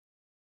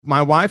my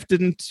wife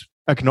didn't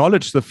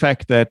acknowledge the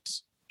fact that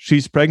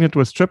she's pregnant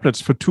with triplets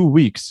for 2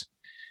 weeks.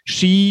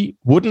 She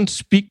wouldn't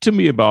speak to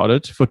me about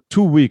it for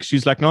 2 weeks.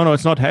 She's like, no,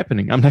 it's not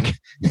happening. I'm like,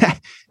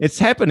 it's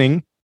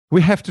happening.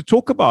 We have to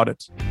talk about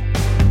it.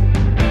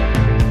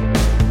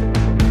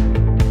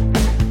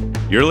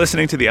 You're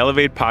listening to the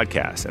Elevate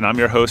podcast, and I'm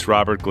your host,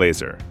 Robert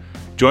Glazer.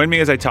 Join me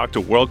as I talk to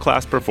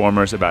world-class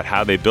performers about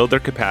how they build their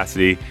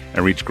capacity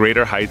and reach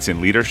greater heights in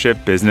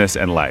leadership, business,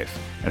 and life,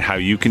 and how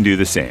you can do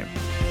the same.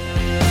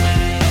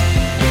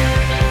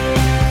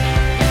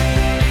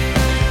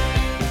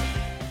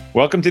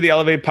 Welcome to the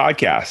Elevate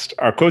podcast.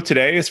 Our quote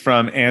today is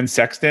from Anne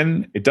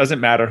Sexton. It doesn't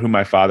matter who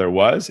my father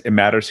was. It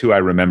matters who I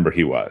remember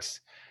he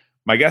was.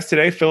 My guest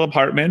today, Philipp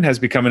Hartmann, has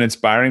become an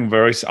inspiring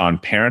voice on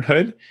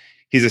parenthood.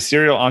 He's a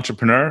serial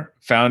entrepreneur,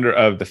 founder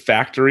of The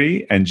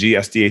Factory and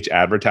GSDH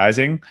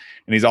Advertising.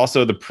 And he's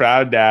also the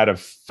proud dad of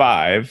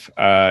 5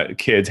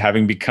 kids,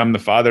 having become the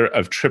father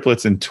of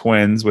triplets and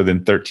twins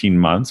within 13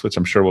 months, which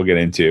I'm sure we'll get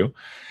into.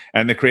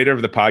 And the creator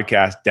of the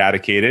podcast,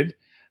 Dedicated.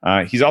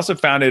 He's also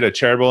founded a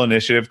charitable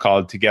initiative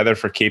called Together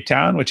for Cape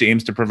Town, which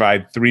aims to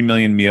provide 3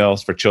 million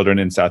meals for children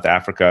in South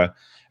Africa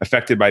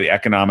affected by the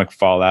economic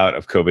fallout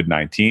of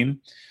COVID-19.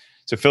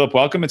 So, Philipp,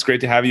 welcome. It's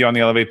great to have you on the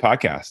Elevate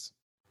podcast.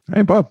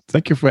 Hey, Bob.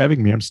 Thank you for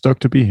having me. I'm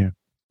stoked to be here.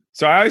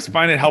 So I always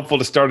find it helpful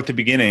to start at the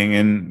beginning.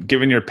 And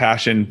given your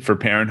passion for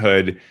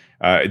parenthood,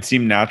 it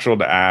seemed natural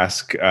to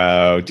ask,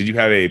 did you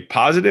have a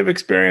positive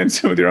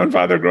experience with your own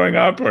father growing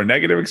up, or a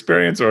negative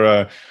experience,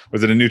 or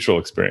was it a neutral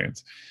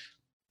experience?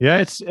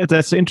 Yeah,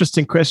 that's an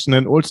interesting question,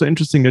 and also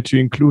interesting that you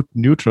include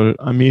neutral.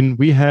 I mean,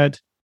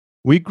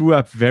 we grew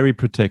up very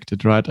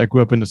protected, right? I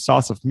grew up in the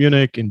south of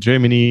Munich, in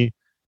Germany.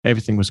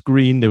 Everything was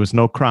green. There was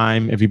no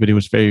crime. Everybody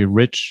was very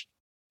rich.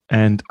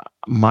 And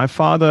my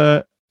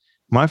father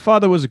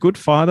was a good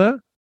father.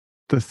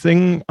 The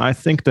thing I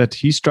think that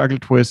he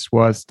struggled with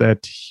was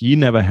that he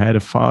never had a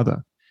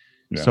father.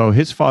 Yeah. So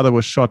his father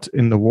was shot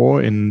in the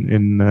war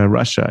in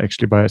Russia,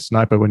 actually, by a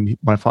sniper when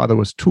my father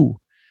was 2.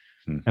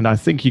 And I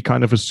think he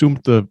kind of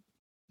assumed the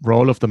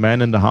role of the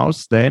man in the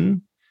house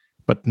then,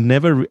 but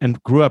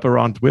and grew up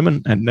around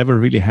women and never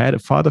really had a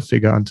father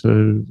figure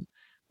until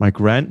my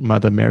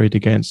grandmother married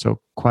again, so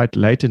quite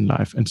late in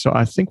life. And so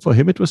I think for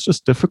him, it was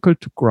just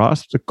difficult to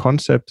grasp the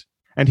concept.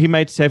 And he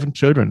made 7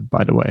 children,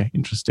 by the way,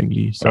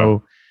 interestingly.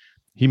 So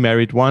he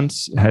married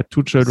once, had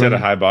 2 children. Set a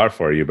high bar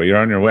for you, but you're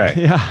on your way.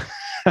 Yeah.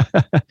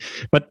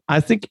 But I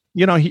think,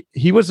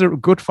 he was a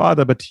good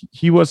father, but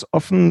he was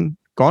often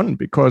gone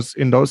because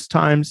in those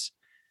times,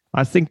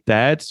 I think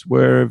dads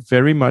were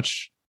very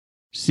much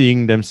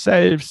seeing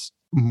themselves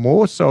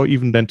more so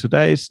even than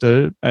today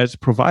still as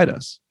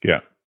providers. Yeah.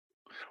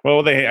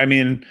 Well,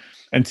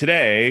 and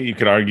today you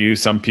could argue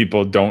some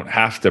people don't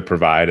have to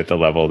provide at the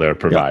level they're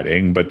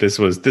providing, but this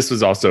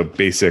was also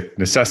basic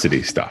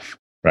necessity stuff,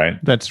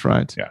 right? That's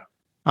right. Yeah.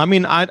 I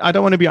mean, I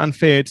don't want to be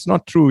unfair. It's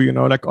not true,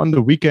 like on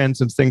the weekends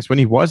and things when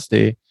he was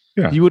there,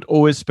 he would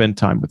always spend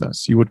time with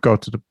us. He would go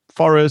to the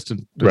forest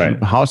and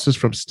the houses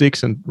from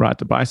sticks and ride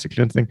the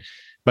bicycle and thing.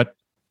 But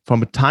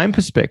from a time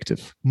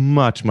perspective,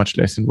 much, much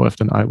less involved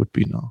than I would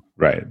be now.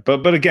 Right.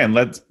 But again,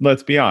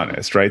 let's be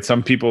honest, right?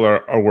 Some people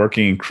are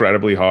working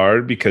incredibly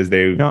hard because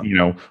they,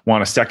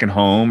 want a second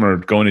home or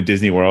going to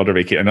Disney World or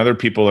vacation. And other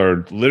people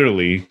are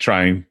literally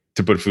trying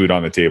to put food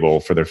on the table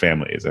for their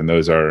families. And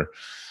those are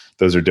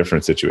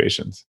different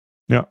situations.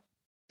 Yeah.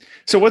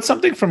 So what's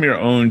something from your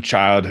own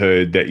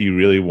childhood that you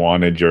really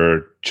wanted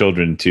your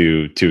children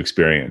to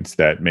experience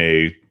that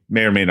may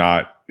or may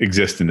not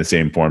exist in the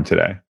same form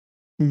today?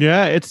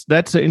 Yeah,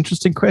 that's an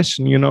interesting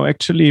question.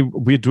 Actually,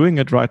 we're doing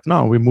it right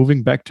now. We're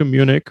moving back to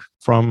Munich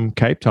from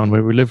Cape Town,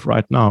 where we live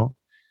right now,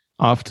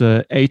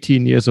 after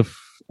 18 years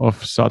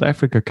of South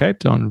Africa, Cape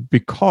Town,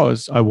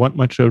 because I want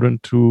my children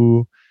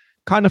to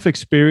kind of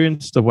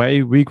experience the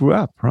way we grew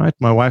up, right?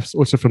 My wife's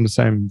also from the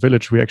same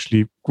village. We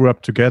actually grew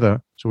up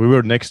together. So we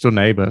were next door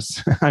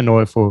neighbors. I know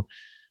her for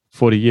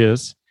 40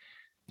 years.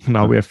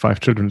 Now we have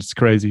 5 children. It's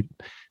crazy.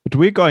 But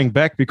we're going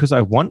back because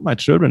I want my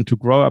children to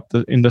grow up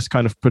in this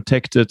kind of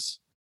protected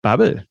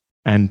bubble.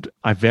 And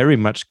I very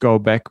much go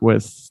back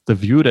with the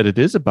view that it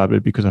is a bubble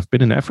because I've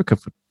been in Africa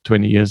for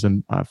 20 years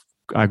and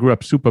I grew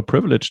up super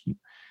privileged,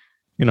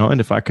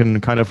 and if I can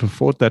kind of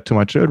afford that to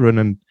my children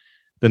and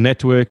the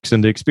networks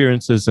and the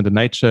experiences and the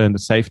nature and the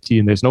safety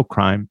and there's no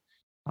crime,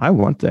 I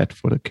want that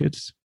for the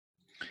kids.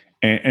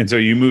 And so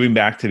you moving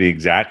back to the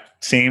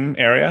exact same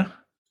area?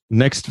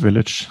 Next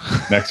village.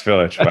 Next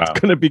village. Wow. It's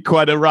going to be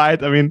quite a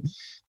ride. I mean,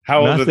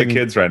 how old are the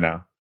kids right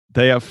now?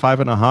 They are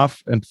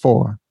 5.5 and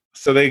 4.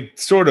 So they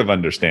sort of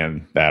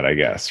understand that, I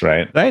guess,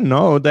 right? They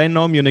know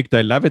Munich.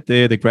 They love it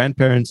there. The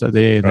grandparents are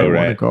there. They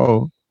want to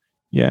go.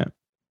 Yeah.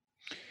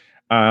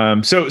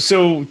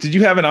 So did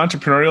you have an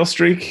entrepreneurial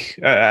streak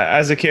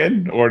as a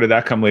kid, or did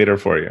that come later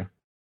for you?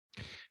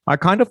 I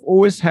kind of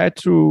always had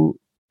to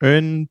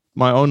earn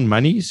my own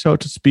money, so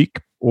to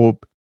speak, or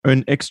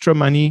earn extra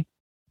money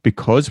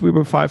because we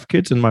were 5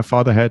 kids and my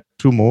father had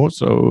 2 more.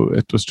 So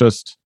it was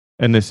just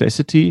a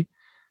necessity.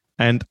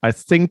 And I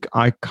think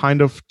I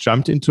kind of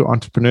jumped into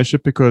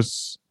entrepreneurship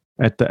because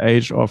at the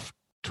age of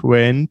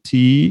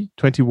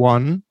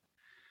 2021,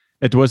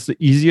 it was the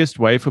easiest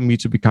way for me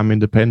to become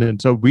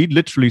independent. So we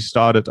literally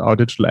started our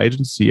digital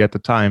agency at the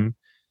time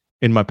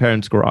in my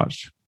parents'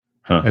 garage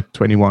at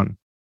 21.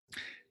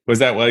 Was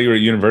that while you were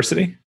at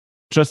university?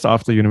 Just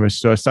after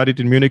university. So I studied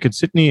in Munich and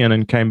Sydney and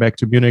then came back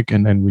to Munich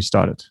and then we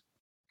started.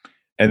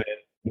 And then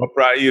what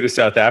brought you to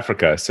South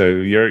Africa? So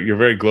you're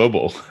very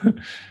global.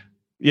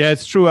 Yeah,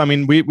 it's true. I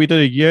mean, we did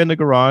a year in the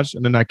garage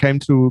and then I came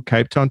to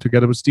Cape Town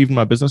together with Stephen,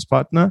 my business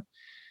partner.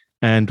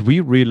 And we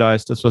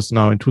realized, this was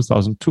now in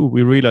 2002,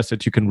 we realized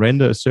that you can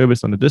render a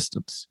service on a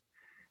distance.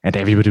 And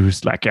everybody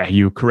was like, yeah,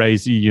 you're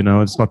crazy.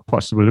 It's not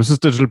possible. This was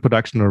digital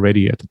production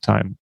already at the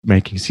time,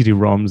 making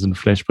CD-ROMs and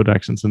flash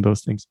productions and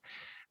those things.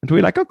 And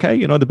we're like,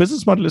 okay, the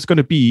business model is going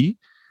to be,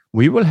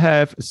 we will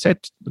have a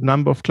set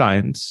number of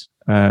clients,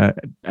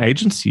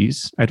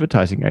 agencies,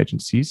 advertising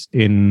agencies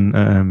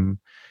in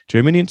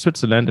Germany and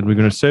Switzerland, and we're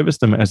going to service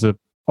them as a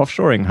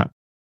offshoring hub.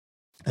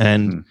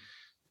 And,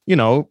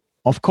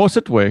 of course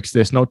it works.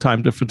 There's no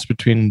time difference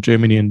between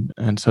Germany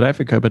and South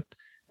Africa. But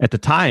at the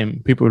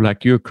time, people were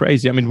like, you're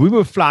crazy. I mean, we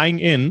were flying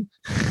in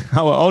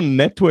our own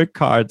network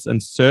cards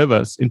and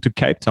servers into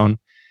Cape Town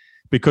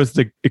because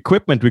the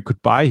equipment we could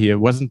buy here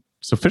wasn't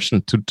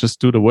sufficient to just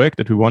do the work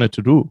that we wanted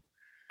to do.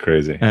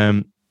 Crazy.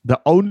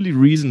 The only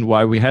reason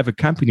why we have a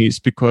company is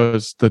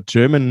because the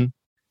German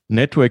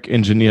network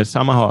engineer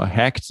somehow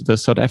hacked the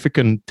South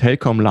African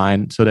telecom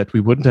line so that we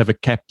wouldn't have a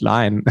capped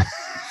line.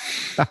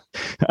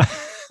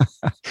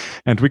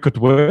 And we could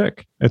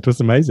work. It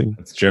was amazing.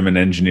 It's German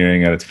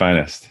engineering at its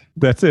finest.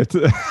 That's it.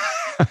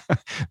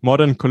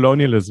 Modern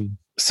colonialism.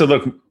 So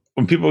look,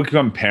 when people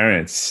become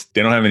parents,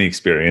 they don't have any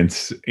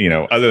experience,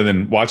 other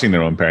than watching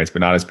their own parents, but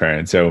not as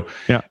parents. So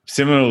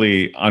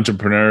similarly,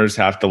 entrepreneurs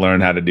have to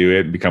learn how to do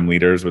it and become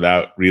leaders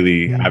without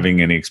really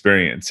having any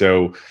experience.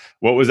 So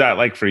what was that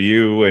like for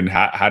you? And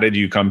how did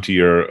you come to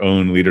your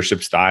own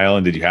leadership style?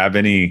 And do you have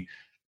any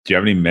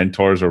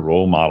mentors or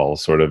role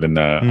models sort of in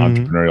the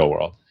entrepreneurial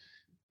world?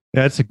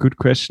 That's a good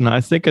question.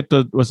 I think it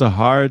was a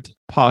hard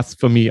path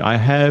for me. I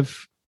have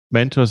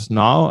mentors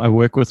now. I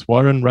work with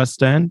Warren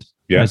Rustand,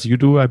 as you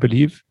do, I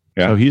believe.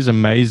 Yeah. So he's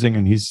amazing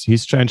and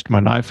he's changed my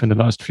life in the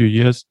last few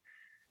years.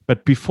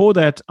 But before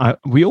that,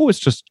 we always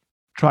just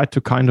tried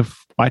to kind of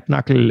white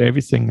knuckle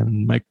everything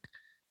and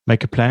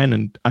make a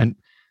plan. And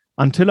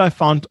until I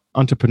found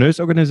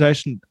Entrepreneurs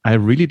Organization, I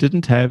really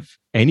didn't have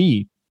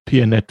any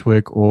peer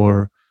network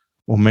or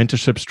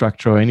mentorship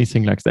structure or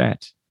anything like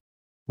that.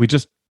 We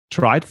just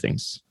tried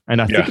things.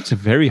 And I think it's a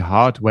very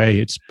hard way.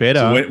 It's better.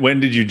 So when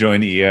did you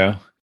join EO?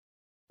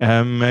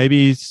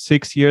 Maybe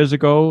 6 years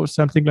ago,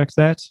 something like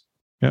that.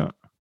 Yeah.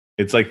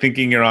 It's like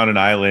thinking you're on an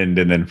island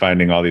and then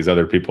finding all these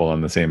other people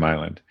on the same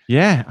island.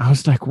 Yeah. I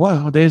was like,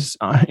 wow, there's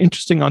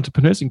interesting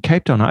entrepreneurs in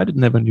Cape Town. I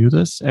never knew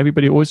this.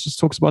 Everybody always just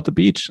talks about the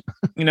beach.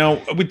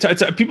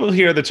 People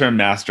hear the term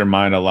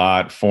mastermind a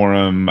lot,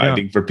 forum. Yeah. I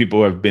think for people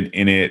who have been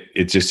in it,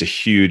 it's just a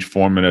huge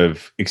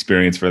formative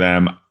experience for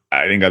them.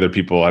 I think other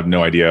people have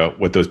no idea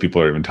what those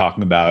people are even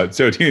talking about.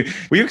 So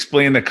will you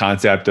explain the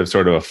concept of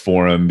sort of a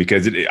forum?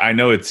 Because I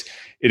know it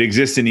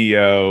exists in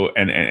EO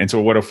and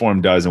so what a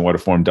forum does and what a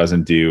forum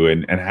doesn't do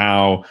and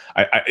how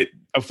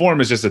a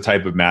forum is just a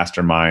type of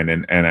mastermind.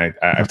 And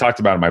I've talked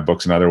about it in my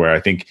books and otherwhere. I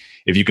think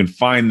if you can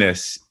find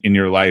this in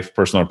your life,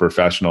 personal or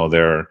professional,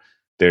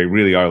 they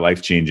really are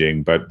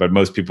life-changing, but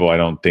most people I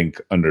don't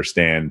think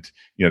understand,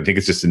 I think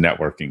it's just a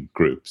networking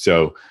group.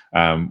 So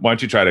why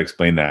don't you try to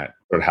explain that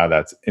or how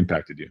that's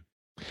impacted you?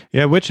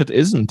 Yeah, which it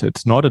isn't.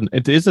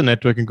 It is a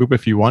networking group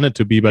if you want it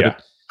to be,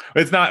 but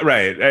it's not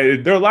right.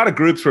 There are a lot of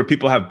groups where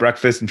people have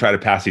breakfast and try to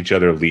pass each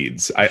other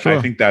leads. I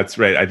think that's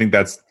right. I think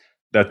that's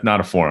not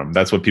a forum.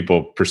 That's what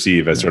people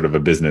perceive as sort of a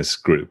business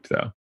group,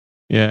 though.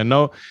 Yeah,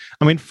 no,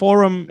 I mean,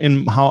 forum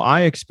in how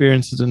I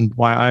experience it and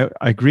why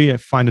I agree, I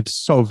find it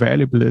so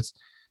valuable.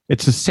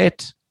 It's a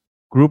set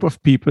group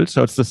of people.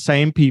 So it's the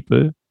same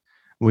people.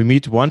 We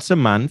meet once a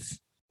month,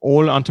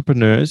 all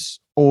entrepreneurs,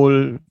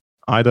 all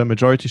either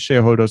majority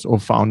shareholders or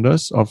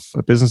founders of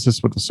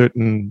businesses with a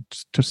certain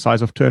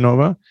size of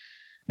turnover.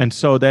 And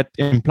so that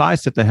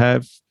implies that they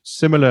have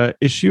similar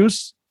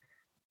issues,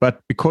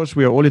 but because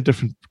we are all in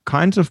different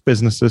kinds of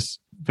businesses,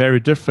 very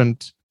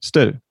different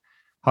still.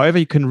 However,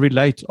 you can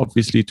relate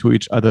obviously to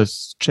each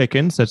other's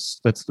check-ins.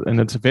 And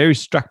it's a very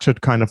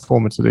structured kind of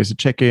format. So there's a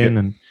check-in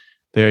and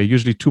there are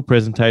usually 2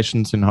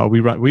 presentations in how we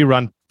run. We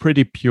run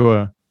pretty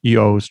pure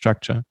EO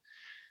structure.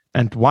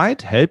 And why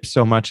it helps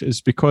so much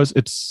is because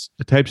it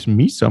helps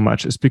me so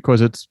much is because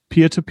it's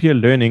peer-to-peer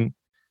learning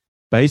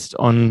based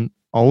on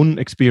own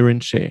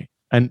experience share.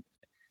 And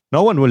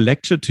no one will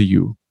lecture to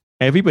you.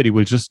 Everybody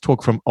will just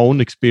talk from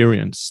own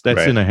experience.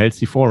 That's in a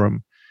healthy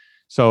forum.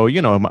 So,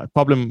 my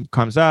problem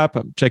comes up,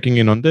 I'm checking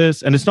in on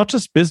this. And it's not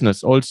just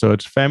business also.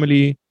 It's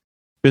family,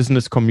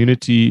 business,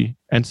 community,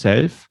 and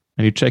self.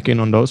 And you check in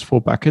on those 4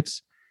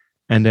 buckets.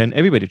 And then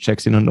everybody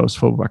checks in on those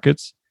 4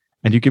 buckets.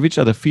 And you give each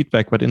other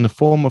feedback, but in the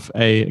form of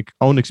a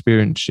own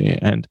experience share.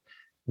 And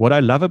what I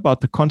love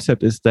about the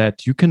concept is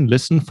that you can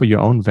listen for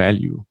your own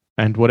value.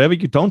 And whatever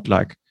you don't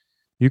like,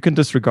 you can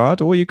disregard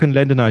or you can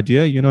lend an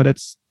idea.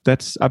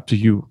 that's up to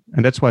you.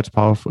 And that's why it's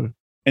powerful.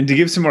 And to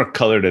give some more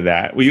color to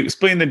that, will you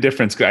explain the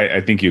difference?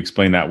 I think you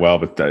explained that well,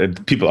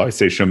 but people always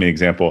say, show me an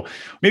example.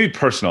 Maybe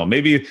personal.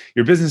 Maybe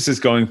your business is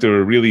going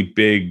through a really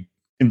big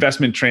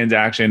investment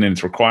transaction and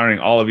it's requiring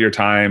all of your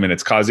time and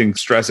it's causing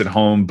stress at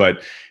home,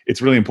 but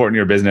it's really important to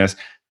your business.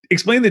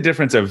 Explain the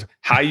difference of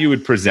how you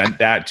would present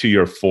that to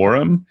your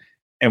forum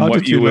and how what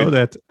did you know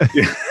that?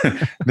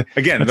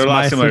 Again, there are a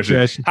lot of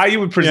similarities. How you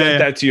would present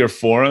that to your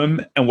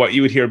forum and what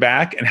you would hear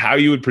back, and how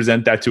you would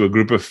present that to a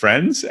group of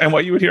friends and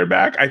what you would hear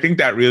back. I think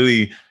that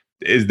really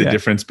is the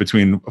difference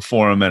between a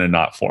forum and a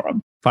not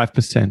forum.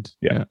 5%.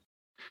 Yeah.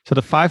 So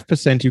the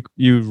 5%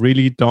 you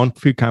really don't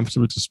feel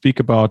comfortable to speak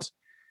about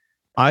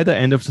either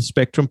end of the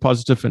spectrum,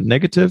 positive and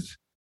negative.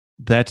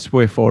 That's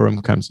where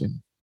forum comes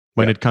in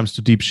when it comes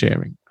to deep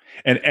sharing.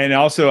 And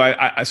also,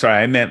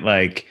 I meant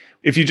like,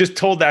 if you just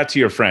told that to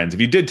your friends,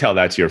 if you did tell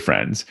that to your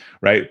friends,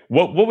 right?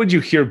 What would you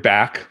hear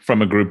back from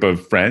a group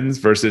of friends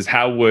versus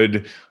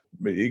can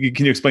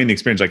you explain the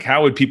experience? Like,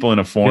 how would people in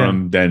a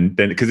forum then,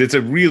 because it's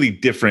a really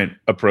different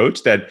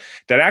approach that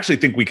I actually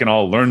think we can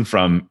all learn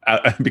from,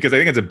 because I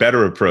think it's a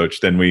better approach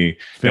than we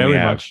very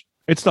have. Much.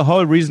 It's the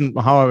whole reason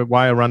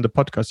why I run the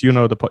podcast. You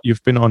know,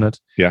 you've been on it.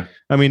 Yeah.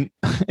 I mean,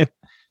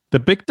 the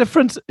big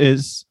difference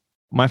is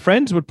my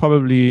friends would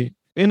probably,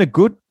 in a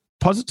good,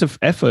 positive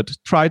effort,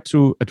 try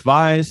to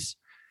advise,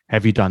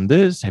 have you done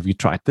this? Have you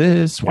tried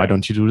this? Why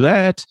don't you do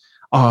that?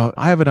 Oh,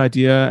 I have an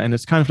idea. And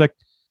it's kind of like,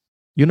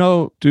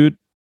 dude,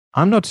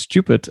 I'm not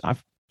stupid.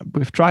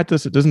 We've tried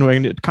this. It doesn't work.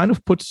 And it kind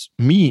of puts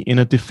me in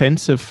a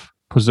defensive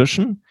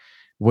position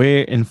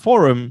where in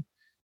forum,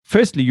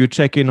 firstly, you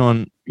check in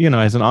on,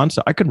 as an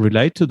answer, I can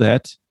relate to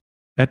that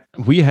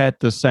we had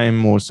the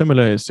same or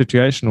similar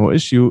situation or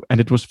issue, and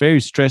it was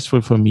very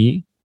stressful for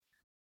me.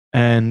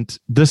 And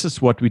this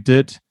is what we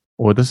did,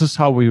 or this is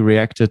how we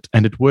reacted,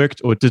 and it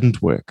worked or it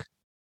didn't work.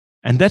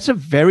 And that's a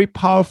very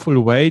powerful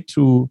way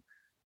to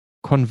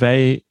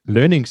convey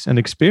learnings and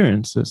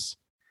experiences,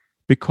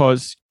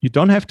 because you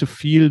don't have to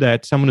feel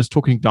that someone is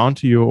talking down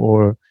to you,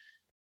 or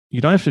you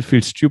don't have to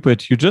feel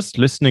stupid. You're just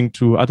listening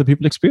to other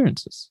people's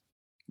experiences.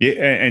 Yeah,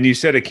 and you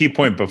said a key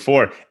point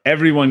before,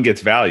 everyone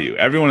gets value.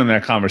 Everyone in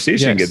that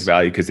conversation gets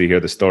value because they hear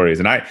the stories.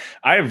 And I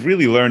have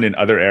really learned in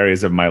other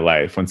areas of my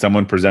life, when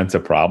someone presents a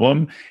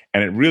problem,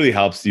 and it really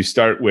helps, you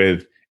start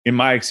with, in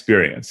my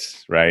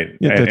experience, right?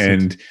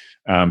 Yeah,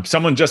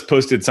 someone just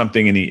posted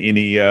something in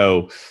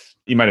EO,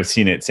 you might have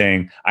seen it,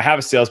 saying, I have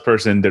a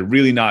salesperson that's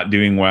really not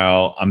doing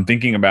well. I'm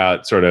thinking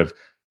about sort of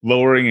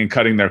lowering and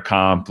cutting their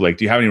comp. Like,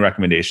 do you have any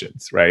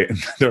recommendations? Right?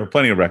 There are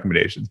plenty of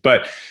recommendations,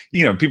 but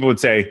people would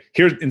say,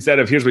 here's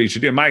what you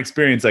should do. In my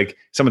experience,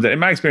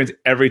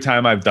 every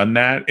time I've done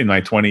that in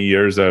my 20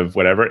 years of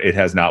whatever, it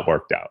has not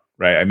worked out.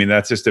 Right? I mean,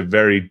 that's just a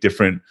very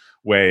different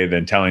way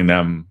than telling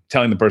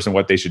the person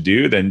what they should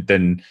do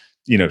than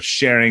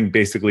sharing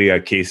basically a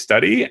case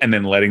study and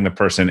then letting the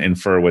person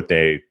infer what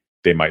they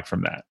might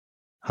from that.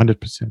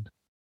 100%.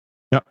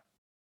 Yeah.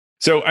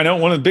 So I know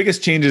one of the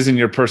biggest changes in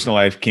your personal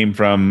life came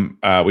from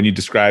when you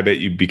describe it,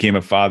 you became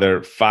a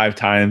father 5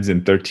 times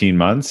in 13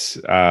 months.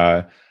 You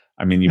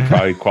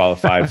probably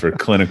qualified for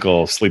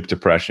clinical sleep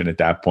depression at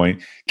that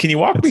point. Can you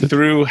walk me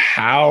through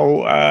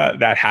how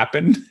that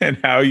happened and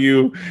how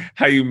you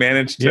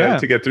managed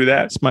to get through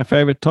that? It's my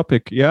favorite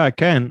topic. Yeah, I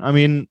can.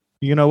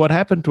 What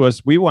happened to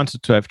us, we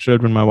wanted to have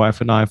children, my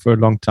wife and I, for a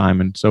long time.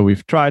 And so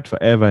we've tried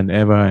forever and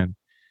ever. And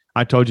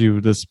I told you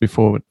this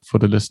before for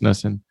the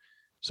listeners. And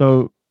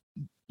so,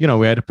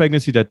 we had a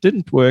pregnancy that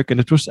didn't work, and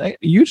it was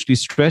hugely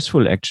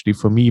stressful actually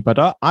for me. But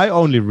I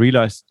only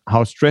realized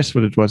how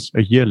stressful it was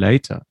a year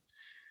later.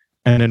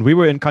 And then we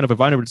were in kind of a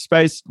vulnerable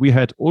space. We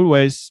had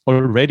always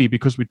already,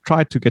 because we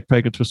tried to get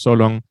pregnant for so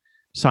long,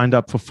 signed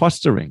up for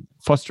fostering.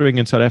 Fostering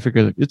in South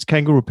Africa, it's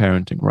kangaroo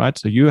parenting, right?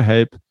 So you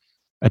help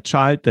a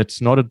child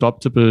that's not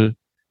adoptable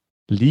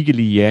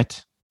legally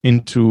yet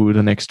into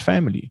the next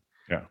family.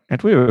 Yeah.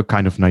 And we were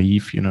kind of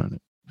naive,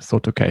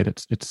 thought, okay,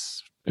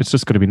 it's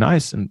just going to be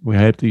nice. And we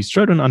help these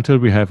children until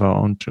we have our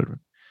own children.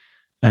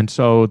 And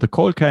so the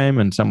call came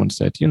and someone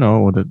said,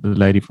 or the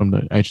lady from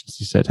the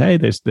agency said, hey,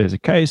 there's a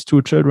case,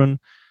 2 children,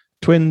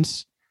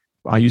 twins.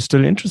 Are you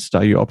still interested?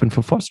 Are you open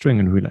for fostering?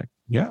 And we're like,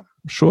 yeah,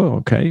 sure.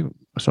 Okay.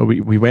 So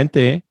we went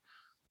there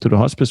to the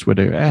hospice where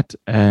they were at,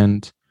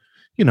 and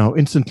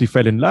instantly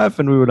fell in love.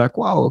 And we were like,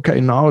 wow,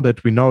 okay, now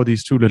that we know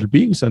these 2 little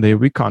beings and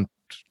we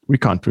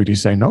can't really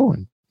say no.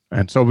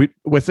 And so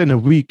within a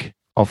week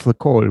of the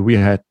call, we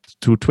had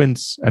 2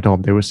 twins at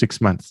home. They were 6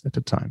 months at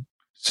the time.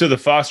 So the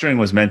fostering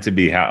was meant to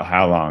be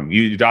how long?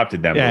 You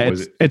adopted them? Yeah,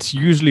 it's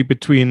usually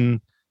between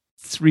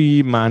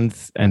 3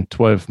 months and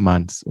 12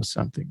 months or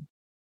something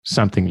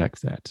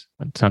like that.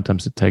 And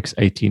sometimes it takes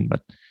 18,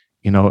 but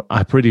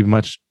I pretty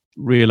much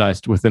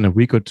realized within a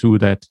week or 2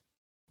 that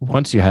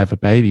once you have a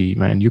baby,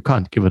 man, you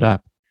can't give it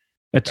up.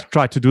 Let's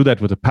try to do that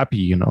with a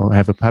puppy,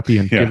 have a puppy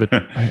and give it.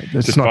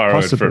 It's just not borrow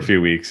possible. It for a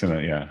few weeks.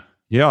 And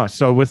Yeah.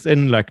 So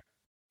within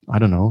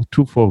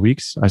 2-4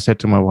 weeks, I said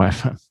to my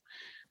wife,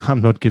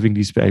 I'm not giving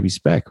these babies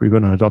back. We're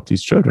going to adopt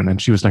these children.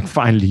 And she was like,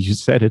 finally, you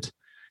said it,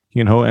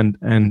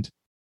 and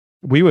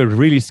we were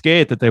really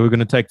scared that they were going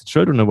to take the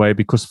children away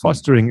because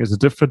fostering is a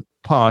different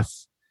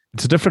path.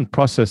 It's a different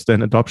process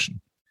than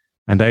adoption.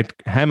 And they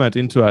hammered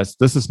into us,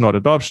 this is not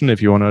adoption.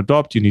 If you want to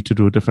adopt, you need to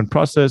do a different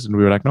process. And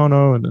we were like,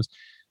 no.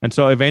 And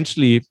so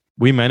eventually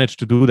we managed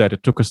to do that.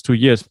 It took us 2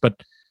 years.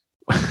 But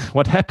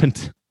what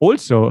happened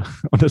also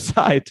on the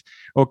side,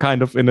 or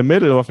kind of in the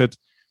middle of it,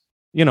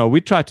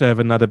 we tried to have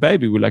another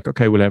baby. We're like,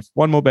 okay, we'll have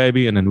one more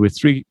baby. And then with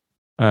 3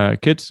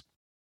 kids.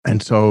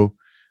 And so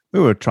we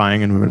were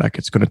trying, and we were like,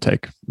 it's going to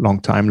take a long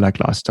time, like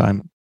last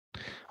time.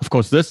 Of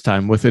course, this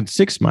time, within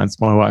 6 months,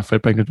 my wife fell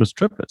pregnant with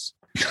triplets.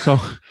 So,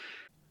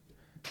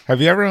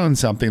 have you ever owned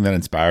something that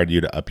inspired you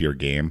to up your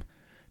game?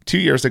 2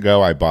 years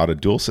ago, I bought a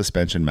dual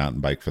suspension mountain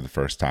bike for the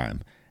first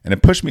time, and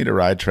it pushed me to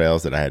ride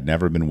trails that I had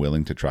never been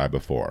willing to try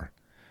before.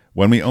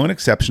 When we own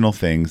exceptional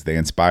things, they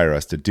inspire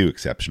us to do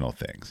exceptional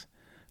things.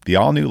 The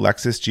all-new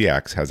Lexus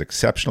GX has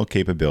exceptional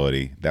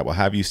capability that will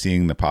have you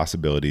seeing the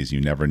possibilities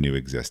you never knew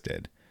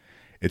existed.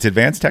 Its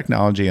advanced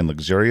technology and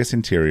luxurious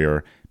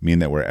interior mean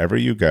that wherever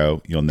you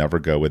go, you'll never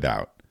go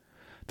without.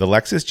 The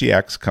Lexus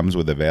GX comes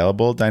with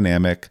available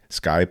dynamic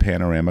sky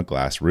panorama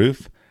glass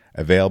roof,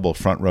 available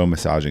front row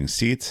massaging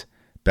seats,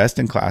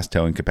 best-in-class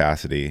towing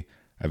capacity,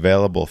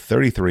 available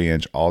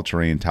 33-inch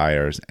all-terrain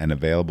tires, and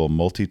available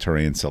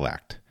multi-terrain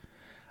select.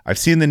 I've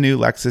seen the new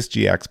Lexus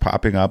GX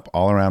popping up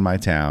all around my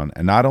town,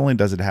 and not only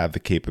does it have the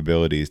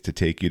capabilities to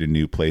take you to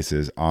new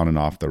places on and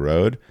off the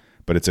road,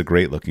 but it's a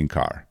great-looking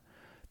car.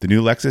 The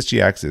new Lexus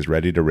GX is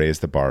ready to raise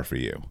the bar for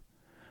you.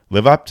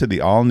 Live up to the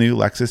all-new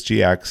Lexus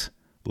GX,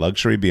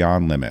 luxury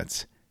beyond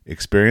limits.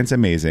 Experience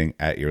amazing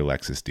at your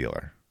Lexus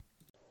dealer.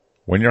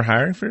 When you're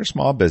hiring for your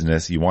small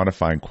business, you want to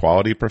find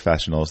quality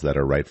professionals that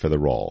are right for the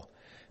role.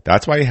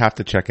 That's why you have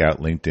to check out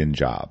LinkedIn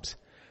Jobs.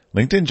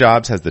 LinkedIn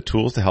Jobs has the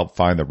tools to help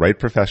find the right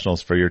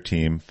professionals for your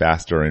team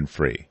faster and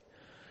free.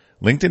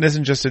 LinkedIn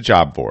isn't just a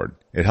job board.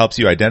 It helps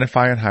you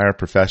identify and hire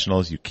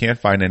professionals you can't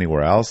find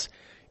anywhere else,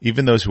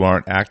 even those who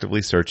aren't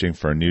actively searching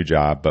for a new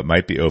job but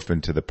might be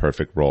open to the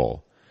perfect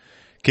role.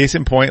 Case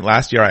in point,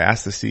 last year I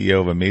asked the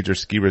CEO of a major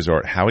ski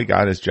resort how he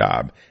got his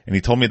job, and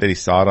he told me that he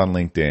saw it on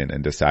LinkedIn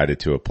and decided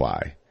to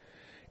apply.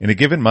 In a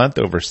given month,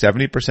 over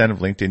 70% of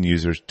LinkedIn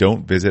users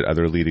don't visit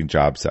other leading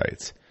job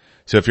sites.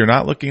 So if you're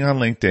not looking on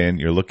LinkedIn,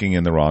 you're looking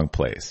in the wrong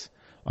place.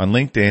 On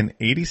LinkedIn,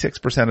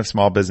 86% of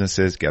small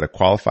businesses get a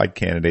qualified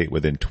candidate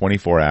within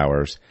 24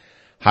 hours.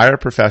 Hire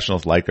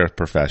professionals like a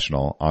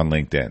professional on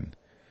LinkedIn.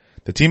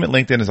 The team at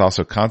LinkedIn is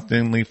also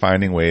constantly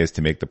finding ways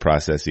to make the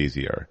process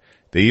easier.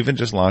 They even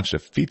just launched a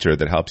feature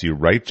that helps you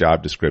write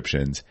job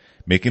descriptions,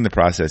 making the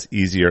process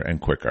easier and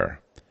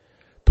quicker.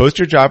 Post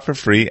your job for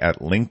free at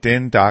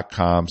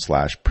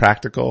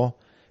linkedin.com/practical.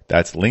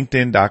 That's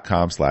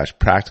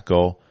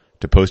linkedin.com/practical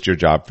to post your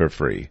job for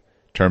free.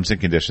 Terms and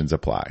conditions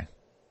apply.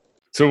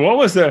 So what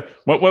was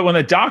when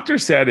the doctor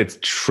said it's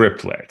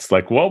triplets,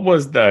 like what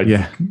was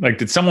like,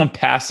 did someone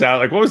pass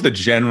out? Like what was the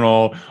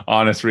general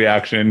honest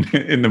reaction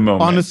in the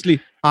moment? Honestly,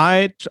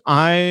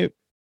 I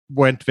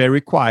went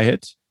very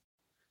quiet.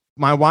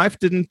 My wife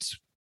didn't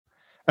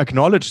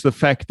acknowledge the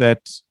fact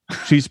that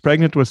she's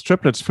pregnant with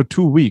triplets for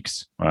 2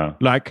 weeks. Wow.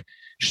 Like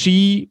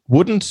she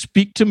wouldn't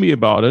speak to me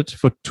about it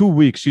for 2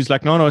 weeks. She's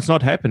like, no, it's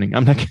not happening.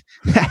 I'm like,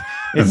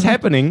 it's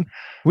happening.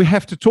 We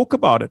have to talk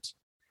about it.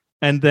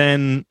 And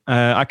then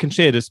I can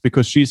share this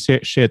because she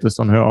shared this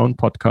on her own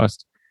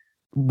podcast.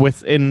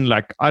 Within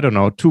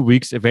 2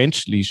 weeks,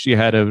 eventually she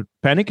had a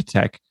panic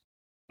attack.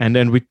 And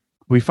then we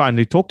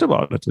finally talked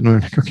about it. And we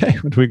were like, okay,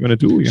 what are we going to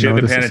do? She had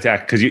the panic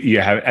attack because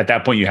you have, at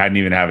that point, you hadn't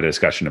even had a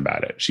discussion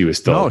about it. She was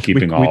still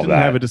keeping all that. We didn't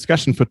have a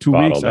discussion for 2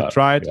 weeks. I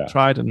tried.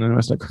 And then I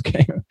was like,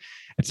 okay,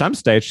 at some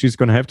stage, she's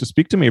going to have to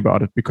speak to me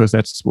about it because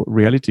that's what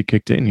reality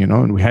kicked in,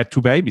 And we had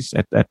 2 babies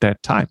at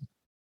that time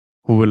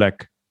who were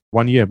like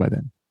 1 year by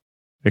then.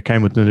 They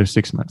came within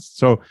 6 months.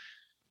 So,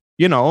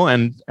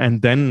 and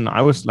then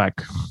I was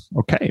like,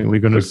 okay, we're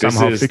going to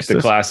somehow fix this. This is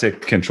the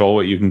classic control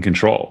what you can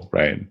control,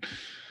 right?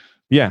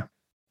 Yeah.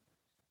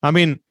 I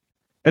mean,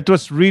 it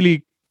was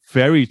really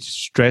very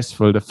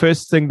stressful. The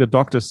first thing the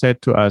doctor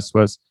said to us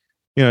was,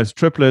 it's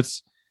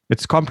triplets,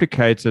 it's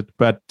complicated,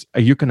 but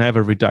you can have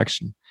a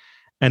reduction.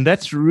 And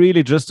that's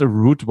really just a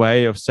rude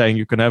way of saying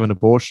you can have an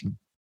abortion,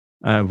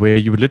 where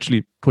you would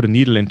literally put a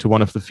needle into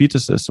one of the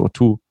fetuses or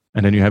 2,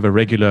 and then you have a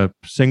regular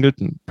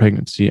singleton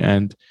pregnancy.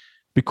 And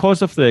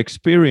because of the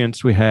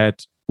experience we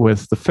had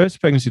with the first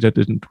pregnancy that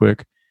didn't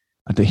work,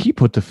 he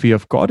put the fear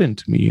of God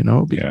into me,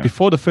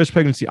 Before the first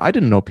pregnancy, I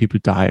didn't know people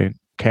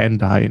can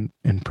die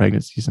in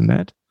pregnancies and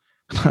that.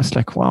 And I was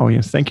like, wow,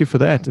 yes, thank you for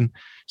that. And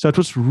so it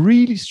was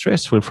really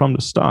stressful from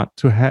the start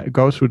to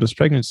go through this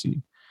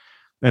pregnancy.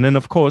 And then,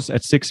 of course,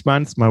 at 6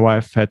 months, my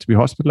wife had to be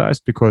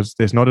hospitalized because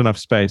there's not enough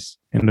space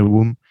in the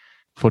womb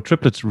for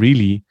triplets,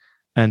 really.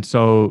 And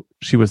so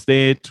she was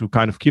there to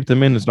kind of keep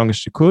them in as long as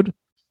she could,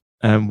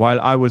 while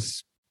I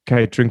was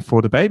catering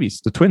for the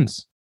babies, the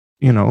twins.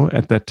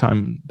 At that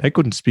time, they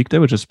couldn't speak. They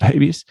were just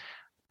babies.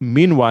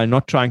 Meanwhile,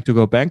 not trying to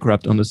go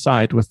bankrupt on the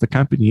side with the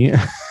company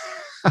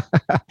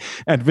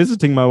and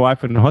visiting my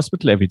wife in the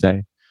hospital every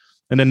day.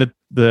 And then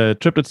the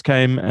triplets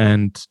came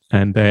and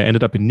they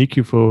ended up in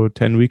NICU for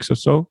 10 weeks or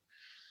so.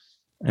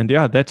 And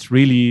yeah, that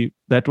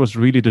was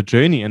really the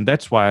journey. And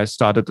that's why I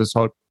started this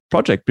whole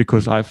project,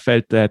 because I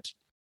felt that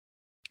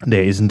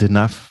there isn't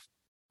enough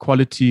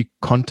quality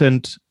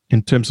content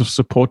in terms of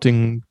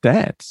supporting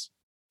dads.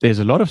 There's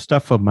a lot of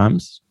stuff for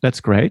moms. That's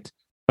great,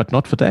 but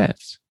not for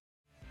dads.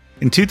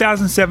 In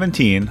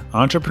 2017,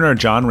 entrepreneur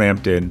John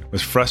Rampton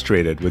was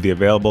frustrated with the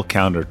available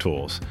calendar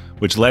tools,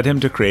 which led him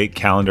to create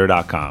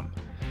Calendar.com.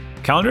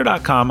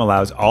 Calendar.com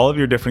allows all of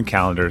your different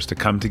calendars to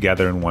come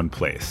together in one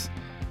place.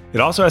 It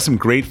also has some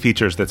great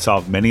features that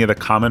solve many of the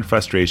common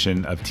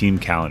frustration of team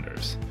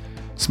calendars.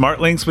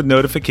 Smart links with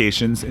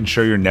notifications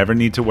ensure you never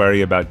need to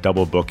worry about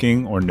double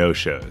booking or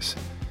no-shows.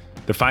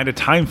 The Find a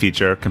Time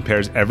feature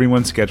compares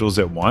everyone's schedules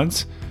at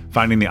once,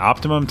 finding the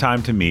optimum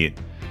time to meet.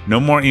 No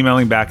more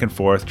emailing back and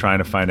forth trying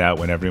to find out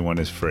when everyone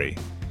is free.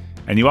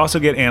 And you also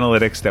get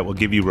analytics that will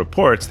give you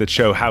reports that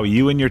show how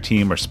you and your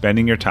team are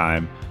spending your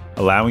time,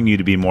 allowing you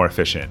to be more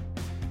efficient.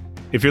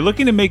 If you're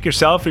looking to make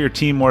yourself or your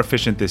team more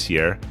efficient this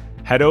year,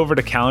 head over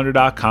to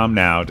calendar.com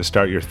now to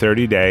start your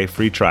 30-day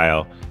free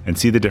trial and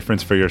see the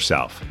difference for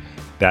yourself.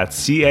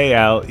 That's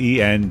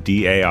calendar.com.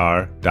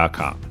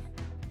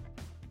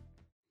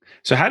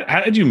 So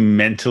how did you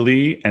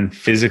mentally and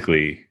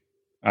physically,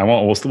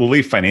 we'll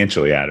leave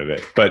financially out of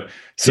it, but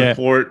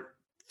support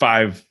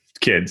 5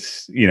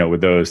 kids,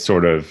 with those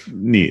sort of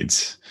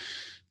needs?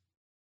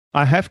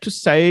 I have to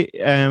say,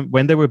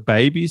 when they were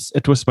babies,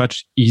 it was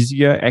much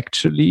easier.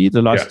 Actually,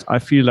 I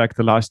feel like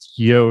the last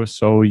year or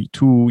so,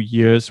 2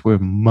 years were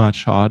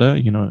much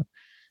harder.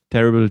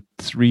 Terrible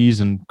 3s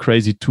and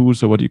crazy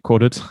 2s, or what do you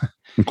call it?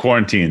 And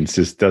quarantines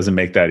just doesn't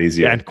make that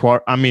easier.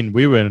 And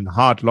we were in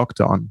hard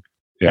lockdown,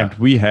 and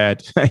we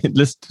had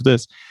listen to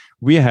this.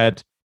 We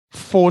had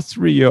 4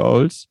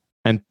 3-year-olds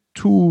and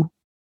 2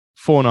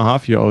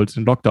 4.5-year-olds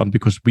in lockdown,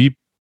 because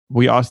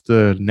we asked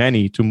the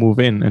nanny to move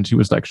in, and she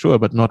was like, sure,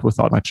 but not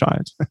without my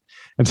child.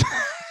 And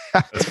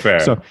that's fair.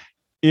 So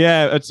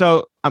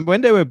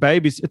when they were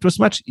babies, it was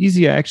much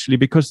easier actually,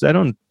 because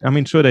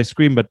sure, they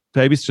scream, but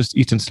babies just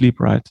eat and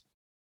sleep, right?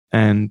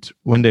 And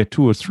when they're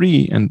 2 or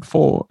 3 and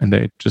 4, and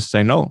they just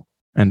say no,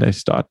 and they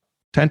start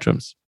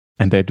tantrums,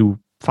 and they do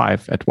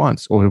 5 at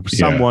once, or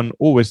someone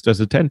always does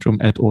a tantrum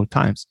at all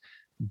times,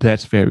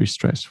 that's very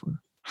stressful.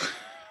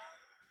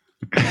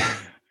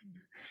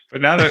 But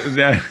now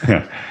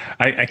that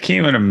I can't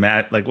even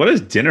imagine, like, what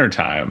does dinner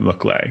time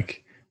look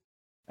like?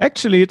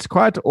 Actually, it's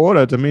quite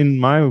ordered. I mean,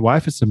 my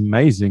wife is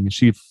amazing.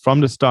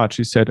 From the start,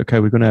 she said, okay,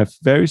 we're going to have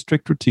very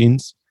strict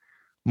routines.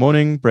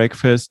 Morning,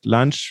 breakfast,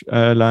 lunch,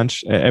 all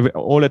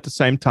at the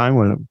same time.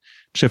 Well,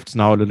 shifts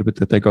now a little bit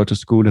that they go to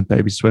school and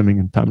baby swimming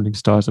and tumbling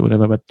stars or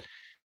whatever, but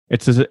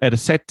it's at a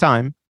set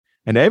time,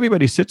 and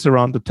everybody sits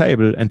around the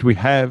table, and we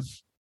have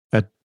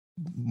a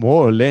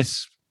more or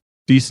less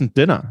decent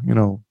dinner.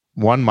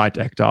 One might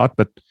act out,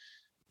 but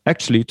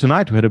actually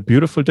tonight we had a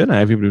beautiful dinner.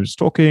 Everybody was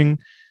talking.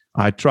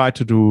 I tried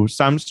to do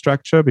some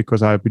structure,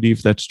 because I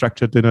believe that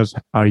structured dinners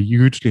are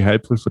hugely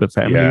helpful for the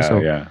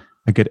family.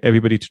 I get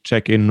everybody to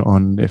check in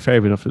on their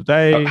favorite of the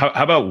day. How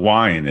about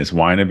wine? Is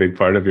wine a big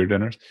part of your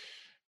dinners?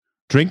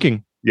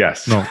 Drinking?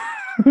 Yes. No.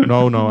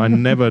 I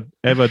never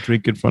ever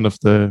drink in front of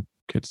the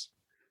kids.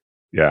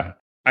 Yeah.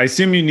 I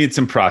assume you need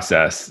some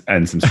process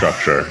and some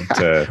structure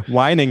to.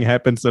 Whining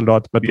happens a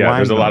lot, but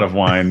there's a lot of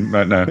wine.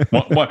 But no,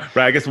 right?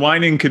 I guess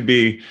whining could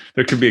be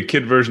a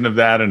kid version of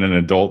that and an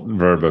adult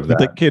verb of that.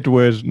 The kid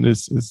version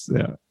is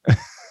yeah.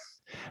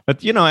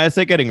 But as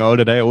they're getting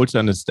older, they also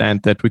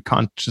understand that we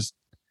can't just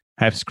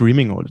have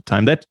screaming all the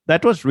time.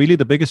 That was really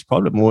the biggest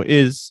problem. Or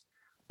is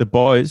the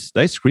boys?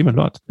 They scream a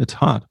lot. It's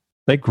hard.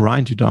 They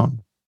grind you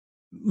down.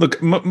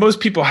 Look, most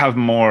people have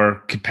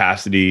more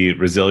capacity,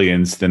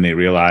 resilience than they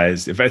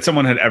realize. If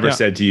someone had ever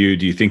said to you,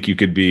 do you think you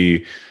could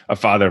be a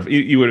father?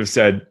 You would have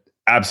said,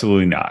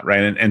 absolutely not,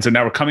 right? And so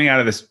now we're coming out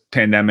of this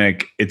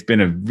pandemic. It's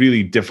been a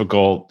really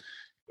difficult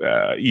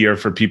year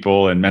for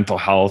people, and mental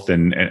health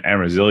and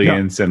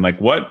resilience. And like,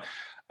 what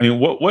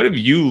have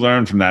you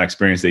learned from that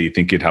experience that you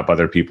think could help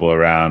other people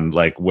around,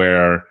 like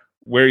where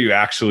you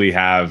actually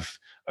have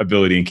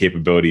ability and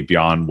capability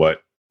beyond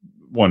what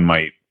one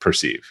might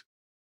perceive?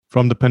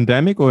 From the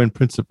pandemic, or in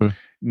principle?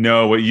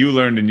 No, what you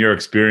learned in your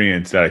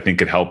experience that I think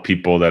could help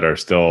people that are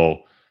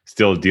still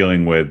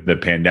dealing with the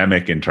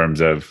pandemic, in terms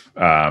of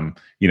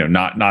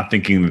not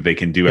thinking that they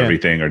can do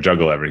everything or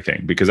juggle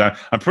everything. Because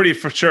I'm pretty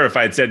for sure, if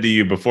I had said to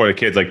you before the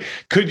kids, like,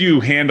 could you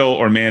handle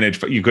or manage?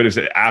 But you could have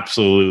said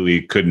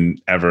absolutely couldn't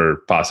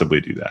ever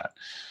possibly do that.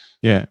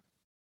 Yeah,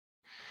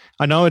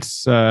 I know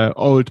it's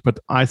old, but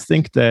I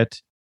think that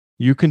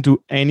you can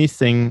do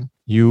anything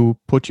you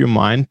put your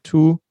mind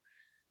to,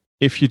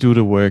 if you do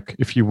the work,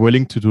 if you're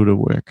willing to do the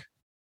work.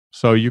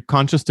 So you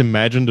can't just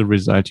imagine the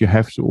result. You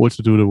have to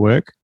also do the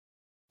work.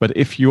 But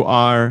if you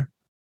are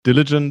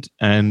diligent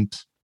and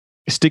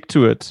stick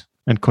to it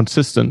and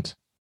consistent,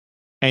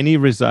 any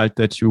result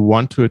that you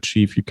want to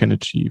achieve, you can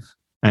achieve.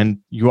 And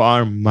you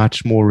are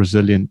much more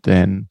resilient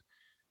than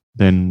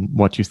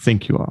what you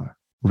think you are,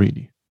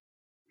 really.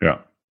 Yeah.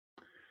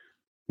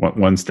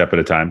 One step at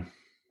a time.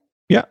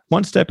 yeah,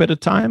 one step at a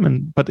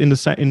time, but in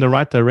the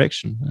right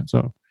direction.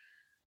 So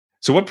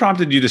what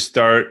prompted you to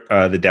start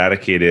the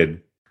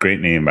Dedicated, great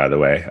name, by the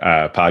way,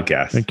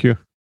 podcast? Thank you.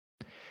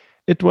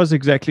 It was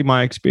exactly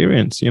my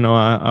experience.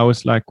 I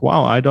was like,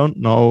 wow, I don't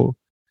know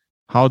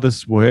how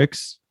this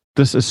works.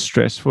 This is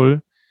stressful.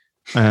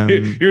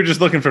 You're just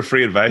looking for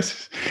free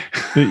advice.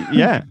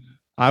 Yeah,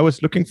 I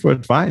was looking for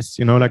advice.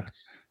 Like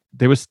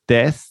there was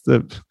death.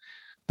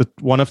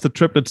 One of the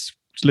triplets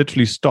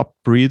literally stopped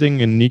breathing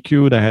in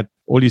NICU. They had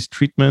all these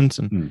treatments,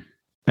 and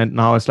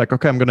now it's like,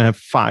 okay, I'm going to have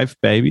 5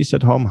 babies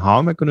at home. How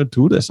am I going to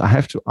do this? I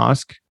have to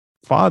ask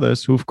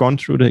fathers who've gone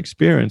through the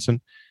experience.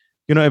 And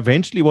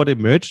eventually what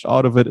emerged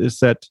out of it is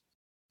that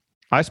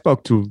I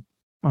spoke to,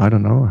 I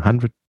don't know,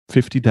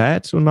 150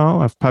 dads. So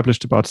now I've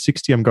published about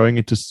 60. I'm going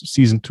into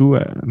season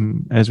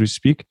 2 as we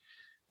speak.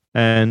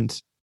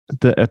 And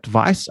the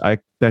advice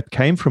that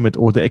came from it,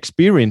 or the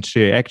experience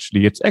share,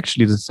 it's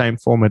actually the same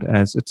format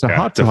as it's a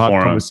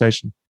heart-to-heart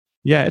conversation.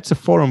 Yeah, it's a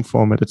forum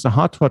format. It's a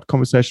heart-to-heart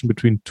conversation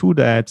between 2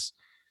 dads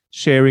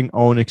sharing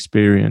own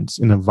experience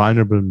in a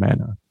vulnerable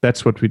manner.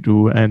 That's what we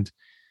do. And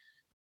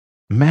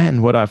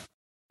man,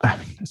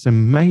 it's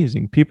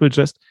amazing. People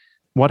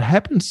what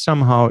happens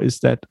somehow is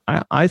that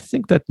I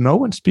think that no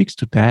one speaks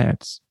to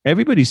dads.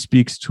 Everybody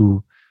speaks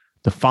to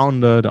the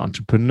founder, the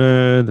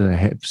entrepreneur,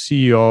 the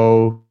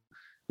CEO,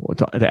 or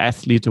the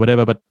athlete, or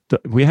whatever. But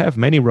we have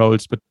many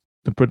roles, but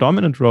the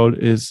predominant role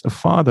is a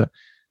father,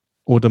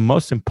 or the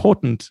most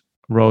important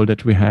role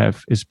that we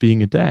have is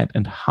being a dad.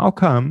 And how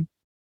come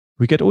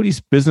we get all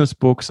these business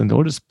books and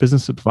all this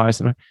business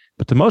advice,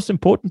 but the most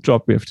important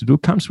job we have to do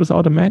comes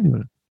without a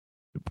manual?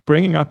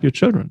 Bringing up your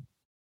children.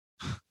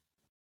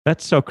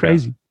 That's so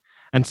crazy. Yeah.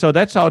 And so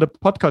that's how the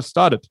podcast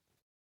started.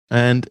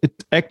 And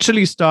it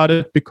actually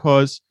started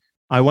because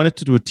I wanted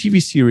to do a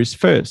TV series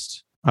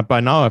first. By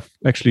now, I've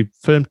actually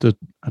filmed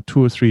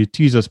 2 or 3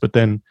 teasers, but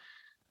then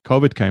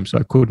COVID came, so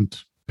I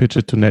couldn't pitch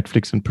it to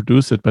Netflix and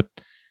produce it. But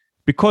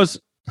because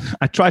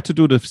I tried to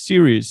do the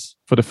series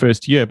for the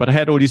first year, but I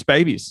had all these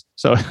babies,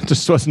 so it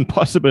just wasn't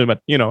possible.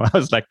 But, I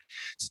was like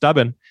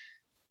stubborn.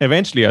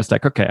 Eventually, I was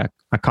like, okay,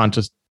 I can't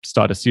just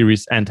start a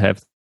series and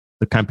have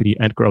the company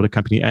and grow the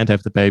company and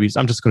have the babies.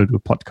 I'm just going to do a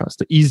podcast.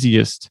 The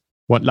easiest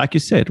one, like you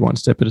said, one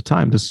step at a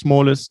time. The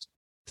smallest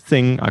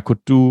thing I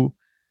could do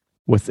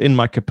within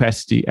my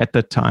capacity at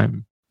that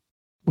time,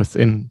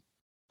 within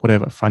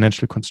whatever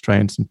financial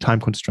constraints and time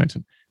constraints.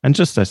 And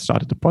just I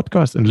started the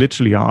podcast, and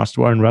literally I asked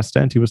Warren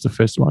Rustand. He was the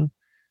first one.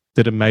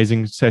 Did an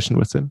amazing session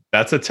with him.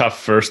 That's a tough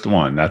first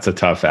one. That's a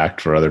tough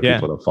act for other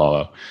people to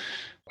follow.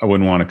 I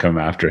wouldn't want to come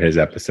after his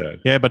episode.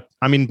 Yeah, but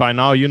I mean, by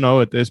now,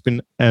 there's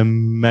been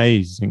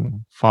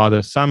amazing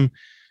fathers. Some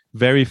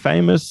very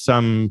famous,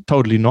 some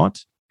totally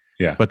not.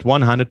 Yeah. But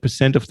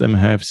 100% of them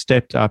have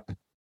stepped up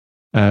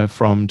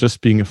from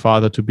just being a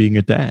father to being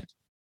a dad.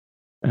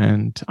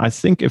 And I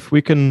think if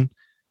we can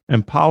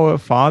empower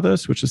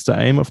fathers, which is the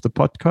aim of the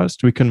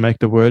podcast, we can make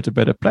the world a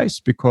better place.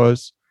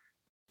 Because,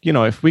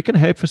 if we can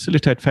help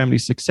facilitate family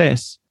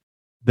success,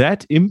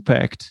 that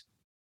impact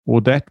or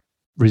that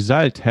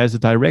result has a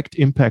direct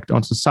impact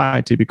on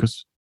society,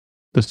 because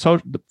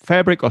the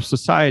fabric of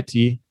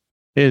society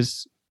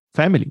is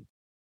family.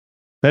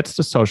 That's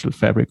the social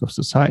fabric of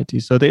society.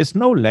 So there's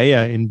no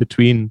layer in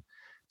between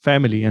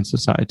family and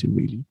society,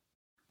 really.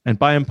 And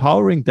by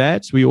empowering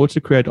dads, we also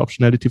create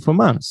optionality for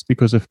moms,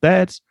 because if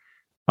dads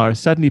are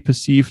suddenly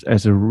perceived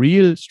as a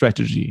real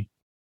strategy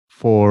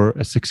for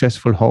a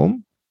successful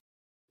home,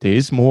 there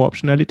is more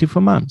optionality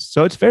for moms.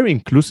 So it's very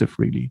inclusive,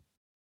 really.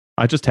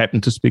 I just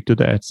happen to speak to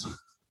dads.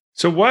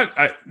 So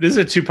this is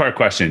a 2-part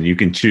question. You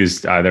can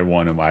choose either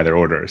one in either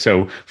order.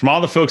 So from all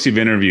the folks you've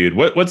interviewed,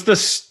 what's the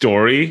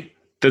story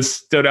that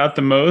stood out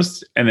the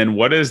most? And then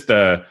what is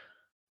the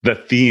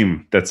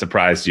theme that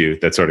surprised you,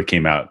 that sort of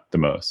came out the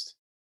most?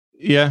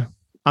 Yeah.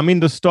 I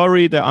mean,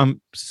 there are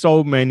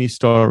so many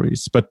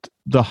stories, but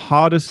the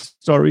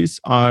hardest stories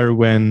are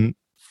when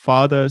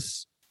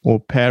fathers or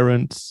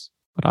parents,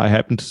 but I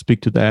happen to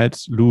speak to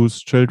dads,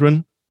 lose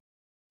children.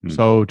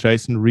 So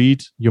Jason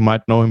Reed, you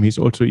might know him. He's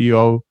also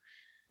EO.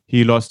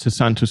 He lost his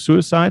son to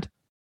suicide.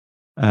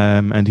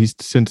 And he's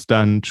since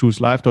done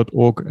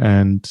chooselife.org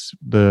and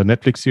the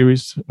Netflix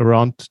series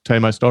around Tell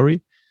My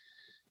Story.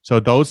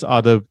 So those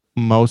are the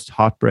most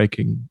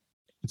heartbreaking,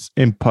 it's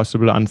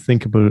impossible,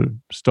 unthinkable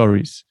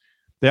stories.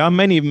 There are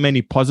many,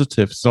 many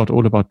positives. It's not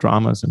all about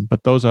dramas,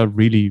 but those are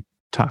really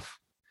tough.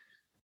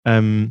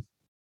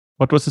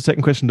 What was the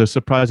second question? The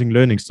surprising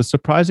learnings. The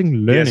surprising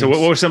learnings. Yeah, so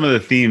what were some of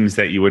the themes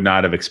that you would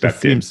not have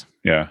expected? Themes.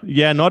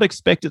 Yeah, not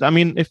expected. I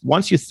mean, if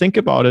once you think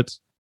about it,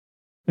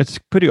 it's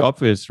pretty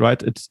obvious,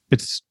 right?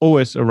 It's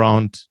always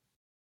around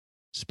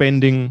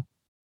spending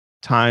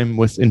time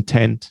with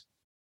intent,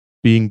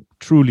 being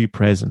truly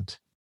present.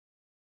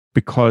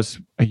 Because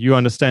you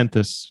understand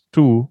this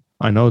too,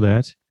 I know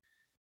that,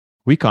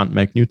 we can't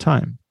make new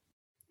time.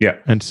 Yeah.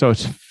 And so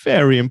it's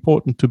very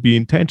important to be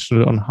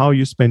intentional on how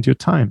you spend your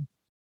time.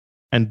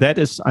 And that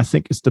is, I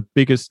think, is the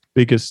biggest,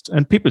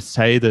 and people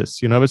say this,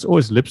 it's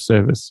always lip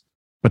service,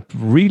 but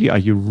really, are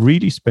you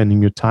really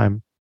spending your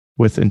time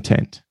with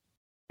intent?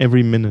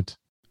 every minute.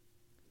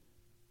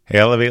 Hey,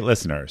 Elevate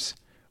listeners.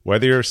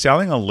 Whether you're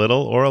selling a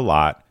little or a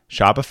lot,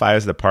 Shopify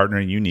is the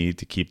partner you need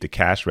to keep the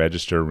cash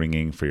register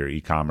ringing for your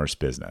e-commerce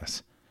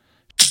business.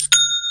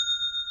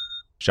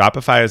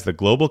 Shopify is the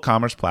global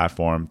commerce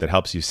platform that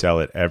helps you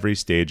sell at every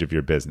stage of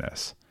your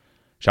business.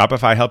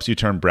 Shopify helps you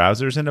turn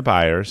browsers into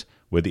buyers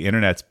with the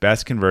internet's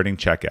best converting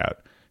checkout,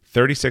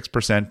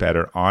 36%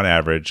 better on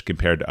average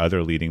compared to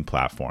other leading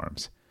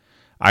platforms.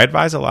 I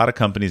advise a lot of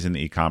companies in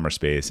the e-commerce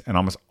space, and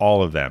almost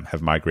all of them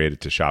have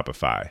migrated to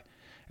Shopify.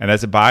 And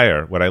as a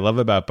buyer, what I love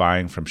about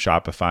buying from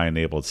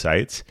Shopify-enabled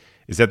sites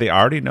is that they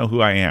already know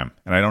who I am,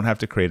 and I don't have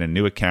to create a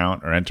new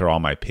account or enter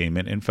all my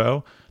payment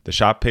info. The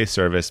Shop Pay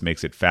service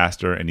makes it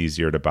faster and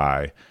easier to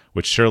buy,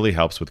 which surely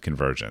helps with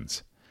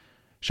conversions.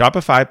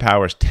 Shopify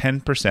powers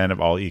 10%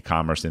 of all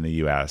e-commerce in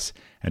the US,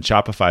 and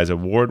Shopify's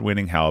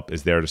award-winning help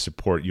is there to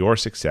support your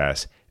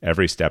success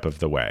every step of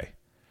the way.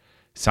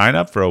 Sign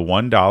up for a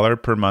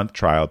 $1 per month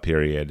trial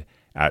period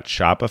at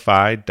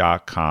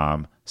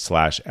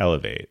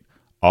shopify.com/elevate,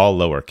 all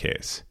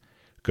lowercase.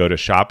 Go to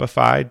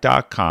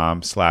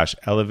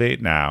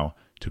shopify.com/elevate now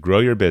to grow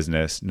your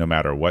business no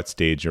matter what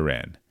stage you're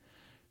in.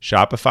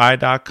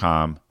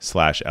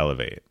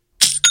 Shopify.com/elevate.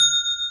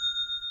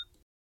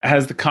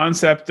 Has the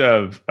concept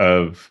of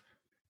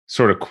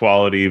sort of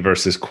quality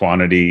versus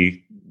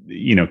quantity,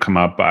 come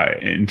up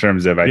in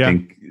terms of, I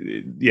think,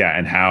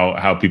 and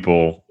how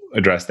people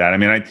address that? I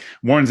mean,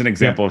 Warren's an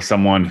example of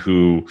someone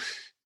who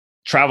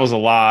travels a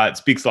lot,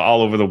 speaks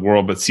all over the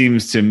world, but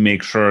seems to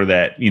make sure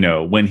that,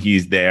 when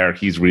he's there,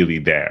 he's really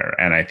there.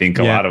 And I think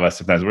a lot of us,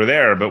 sometimes we're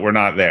there, but we're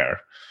not there.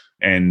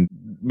 And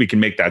we can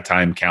make that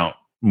time count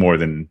more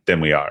than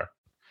we are.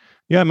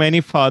 Yeah,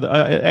 many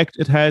father.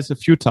 It has a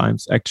few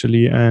times,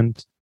 actually.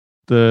 And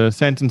the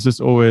sentence is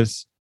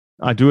always,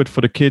 I do it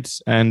for the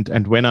kids.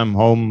 And when I'm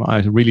home, I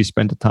really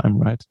spend the time,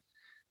 right?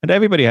 And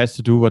everybody has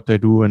to do what they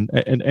do. And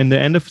at the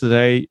end of the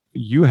day,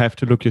 you have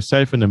to look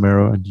yourself in the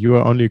mirror, and you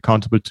are only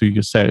accountable to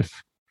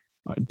yourself.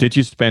 Did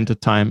you spend the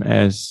time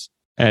as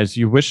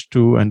you wish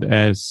to and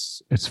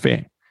as it's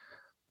fair?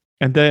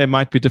 And there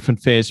might be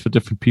different fares for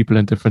different people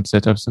and different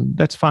setups, and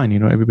that's fine.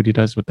 Everybody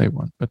does what they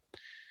want.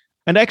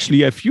 And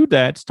actually, a few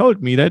dads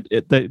told me that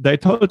they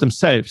told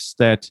themselves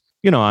that,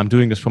 I'm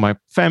doing this for my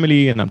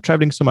family and I'm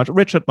traveling so much.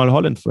 Richard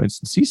Mulholland, for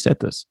instance, he said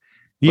this.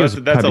 That's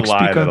a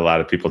lie that a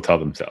lot of people tell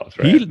themselves,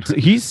 right?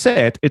 He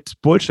said it's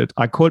bullshit.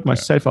 I called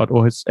myself out,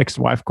 or his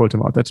ex-wife called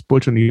him out. That's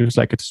bullshit. And he was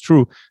like, it's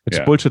true. It's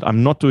bullshit.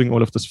 I'm not doing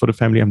all of this for the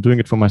family. I'm doing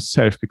it for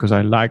myself because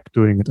I like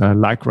doing it. I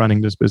like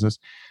running this business.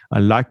 I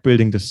like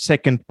building the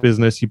second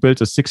business. He built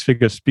a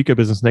 6-figure speaker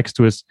business next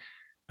to his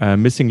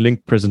missing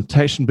link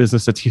presentation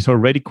business that he's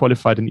already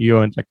qualified in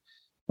EO. And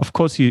of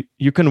course,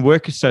 you can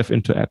work yourself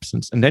into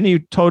absence. And then he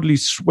totally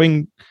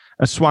swung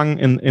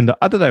in the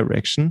other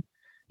direction.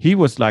 He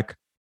was like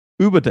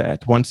uber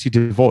dad once he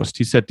divorced.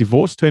 He said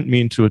divorce turned me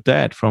into a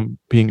dad from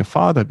being a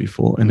father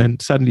before. And then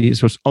suddenly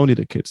it was only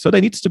the kids. So there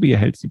needs to be a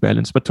healthy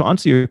balance. But to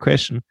answer your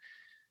question,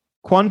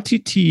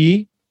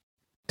 quantity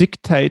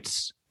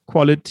dictates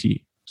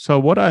quality. So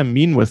what I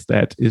mean with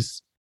that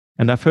is,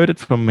 and I've heard it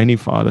from many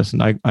fathers,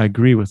 and I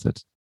agree with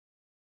it.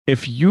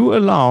 If you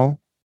allow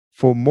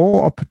for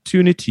more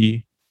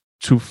opportunity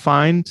to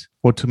find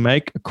or to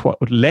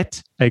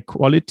let a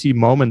quality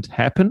moment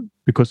happen,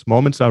 because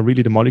moments are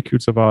really the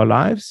molecules of our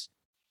lives,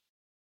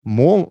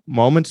 more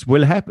moments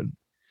will happen.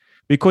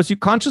 Because you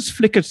can't just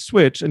flick a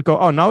switch and go,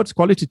 oh, now it's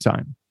quality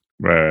time.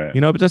 Right.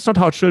 But that's not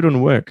how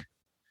children work.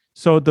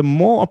 So the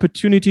more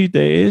opportunity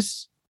there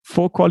is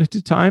for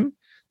quality time,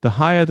 the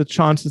higher the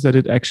chances that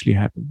it actually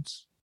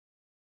happens.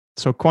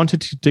 So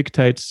quantity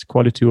dictates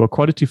quality, or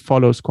quality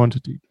follows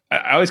quantity.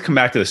 I always come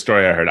back to the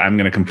story I heard. I'm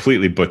going to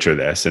completely butcher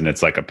this, and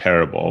it's like a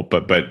parable.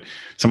 But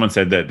someone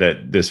said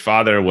that this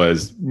father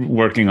was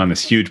working on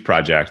this huge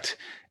project,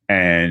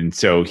 and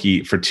so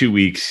for 2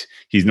 weeks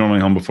he's normally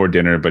home before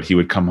dinner, but he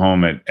would come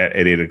home at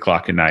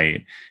 8:00 at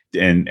night,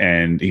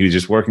 and he was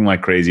just working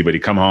like crazy. But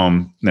he'd come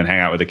home and then hang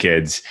out with the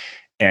kids.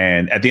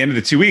 And at the end of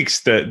the 2 weeks,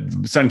 the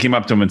son came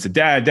up to him and said,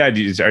 "Dad,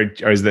 is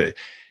the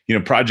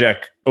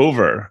project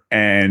over?"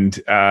 And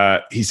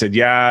he said,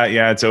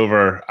 yeah, it's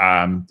over.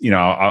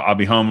 I'll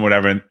be home,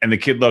 whatever. And the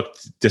kid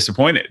looked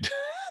disappointed.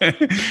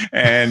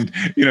 And,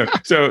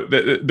 so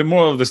the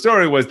moral of the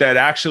story was that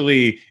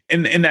actually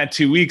in that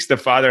 2 weeks, the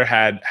father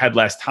had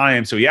less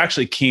time. So he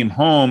actually came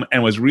home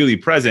and was really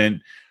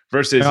present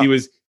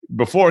versus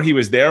before he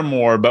was there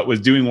more, but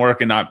was doing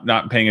work and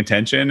not paying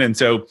attention. And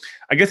so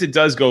I guess it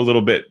does go a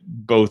little bit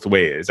both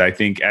ways. I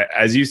think,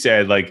 as you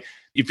said, like,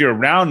 if you're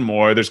around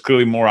more, there's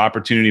clearly more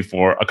opportunity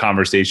for a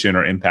conversation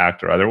or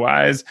impact or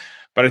otherwise.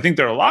 But I think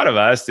there are a lot of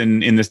us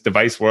in this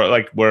device world,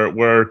 like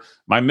where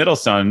my middle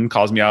son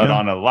calls me out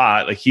on a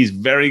lot. Like, he's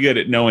very good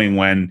at knowing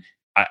when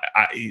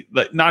I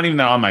like, not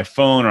even on my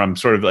phone, or I'm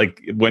sort of like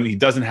when he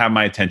doesn't have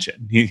my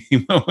attention.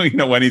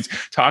 When he's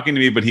talking to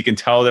me, but he can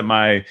tell that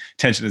my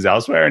attention is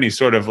elsewhere, and he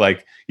sort of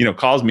like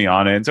calls me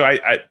on it. And so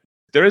I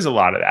there is a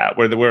lot of that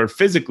where we're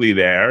physically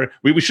there.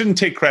 We shouldn't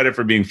take credit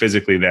for being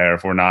physically there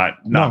if we're not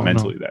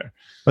mentally there.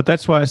 But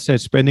that's why I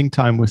said spending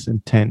time with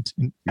intent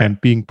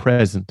and being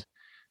present.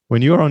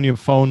 When you're on your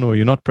phone or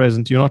you're not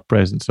present, you're not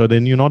present. So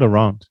then you're not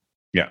around.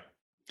 Yeah.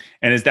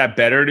 And is that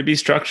better to be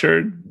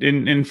structured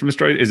in from a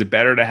story? Is it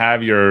better to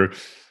have your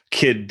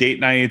kid date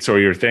nights or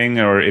your thing?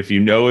 Or if you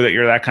know that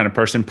you're that kind of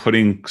person,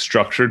 putting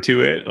structure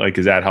to it, like,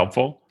 is that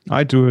helpful?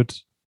 I do it.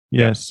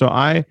 Yes. So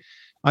I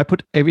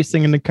put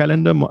everything in the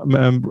calendar,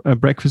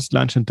 breakfast,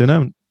 lunch, and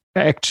dinner.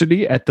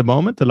 Actually, at the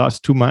moment, the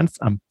last 2 months,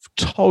 I'm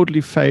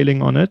totally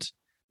failing on it.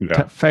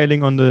 Yeah.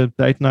 Failing on the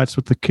date nights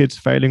with the kids,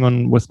 failing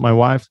on with my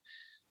wife,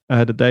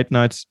 the date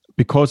nights,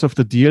 because of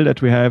the deal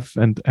that we have,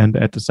 and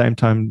at the same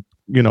time,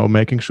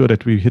 making sure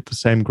that we hit the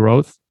same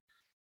growth.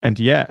 And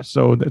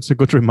so that's a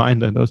good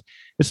reminder.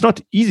 It's not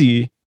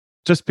easy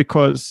just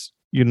because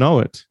you know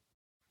it,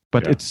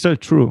 but it's still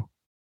true.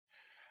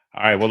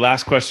 All right. Well,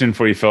 last question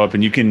for you, Philip,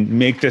 and you can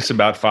make this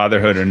about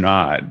fatherhood or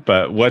not.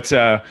 But what's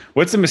a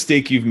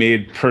mistake you've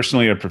made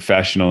personally or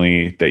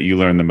professionally that you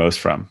learned the most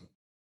from?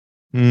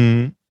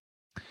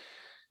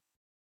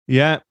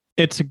 Yeah,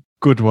 it's a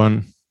good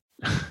one.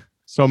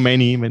 So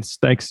many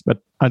mistakes, but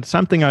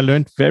something I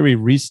learned very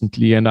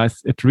recently, and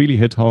it really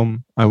hit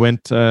home. I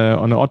went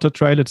on an otter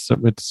trail. It's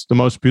the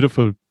most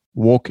beautiful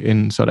walk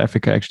in South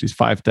Africa. Actually, it's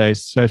 5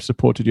 days,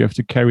 self-supported. You have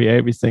to carry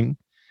everything,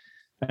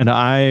 and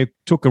I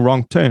took a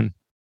wrong turn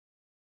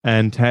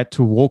and had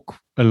to walk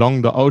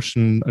along the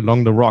ocean,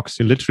 along the rocks.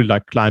 You're literally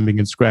like climbing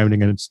and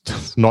scrambling, and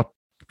it's not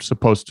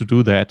supposed to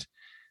do that.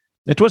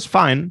 It was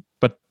fine,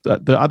 but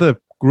the other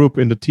group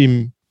in the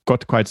team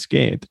got quite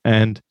scared,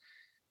 and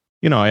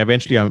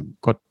eventually I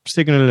got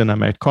signal and I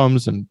made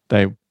comms, and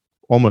they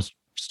almost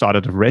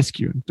started a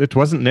rescue. It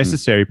wasn't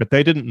necessary, but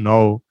they didn't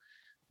know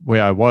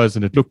where I was,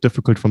 and it looked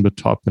difficult from the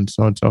top and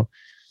so and so.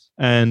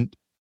 And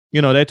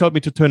they told me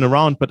to turn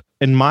around, but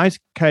in my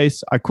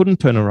case, I couldn't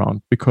turn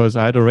around because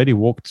I had already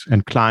walked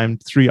and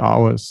climbed 3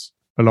 hours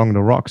along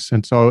the rocks.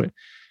 And so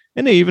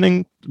in the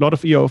evening, a lot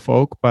of EO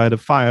folk by the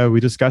fire, we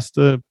discussed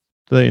the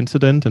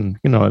incident, and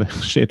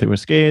they were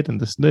scared and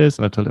this,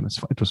 and I told them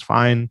it was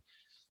fine.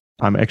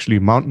 I'm actually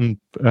a mountain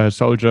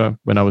soldier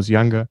when I was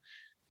younger,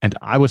 and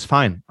I was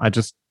fine. I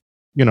just,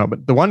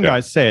 but the one guy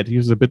said, he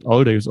was a bit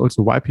older, he was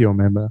also a YPO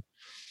member.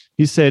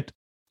 He said,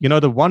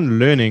 the one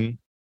learning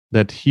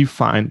that he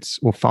found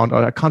out,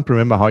 I can't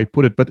remember how he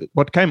put it, but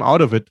what came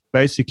out of it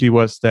basically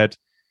was that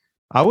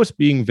I was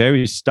being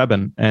very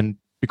stubborn, and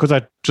because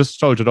I just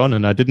soldiered on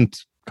and I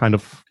didn't kind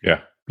of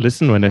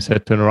listen when they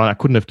said turn around, I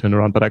couldn't have turned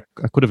around, but I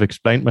could have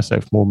explained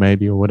myself more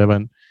maybe or whatever.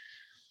 And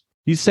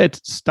he said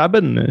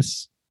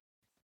stubbornness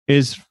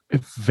is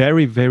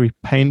very, very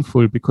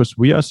painful because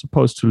we are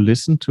supposed to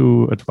listen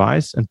to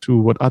advice and to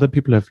what other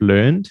people have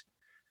learned.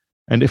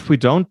 And if we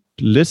don't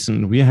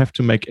listen, we have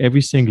to make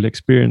every single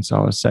experience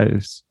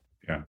ourselves.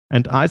 Yeah.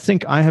 And I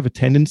think I have a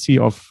tendency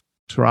of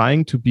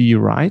trying to be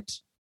right.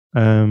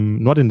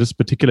 Not in this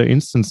particular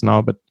instance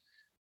now, but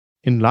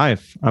in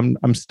life,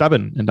 I'm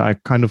stubborn and I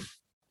kind of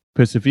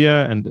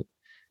persevere, and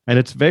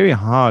it's very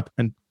hard.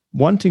 And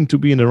wanting to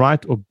be in the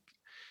right or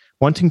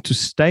wanting to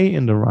stay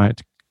in the right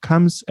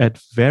comes at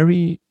a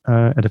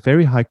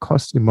very high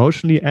cost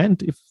emotionally,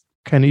 and if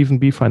can even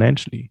be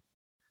financially.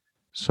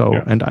 So,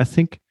 and I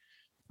think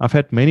I've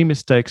had many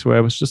mistakes where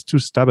I was just too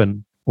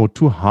stubborn or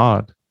too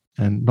hard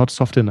and not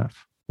soft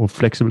enough or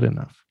flexible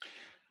enough.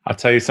 I'll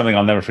tell you something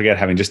I'll never forget,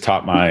 having just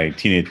taught my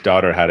teenage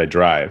daughter how to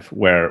drive,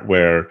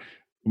 where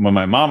when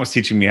my mom was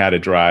teaching me how to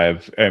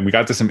drive and we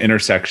got to some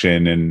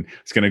intersection and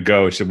it's going to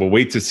go, she said, well,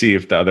 wait to see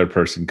if the other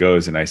person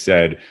goes. And I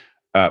said,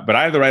 but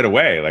I have the right of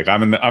way. Like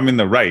I'm in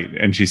the right.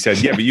 And she said,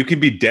 yeah, but you can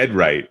be dead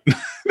right.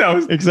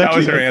 That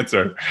was her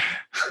answer.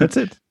 That's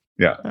it.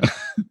 Yeah.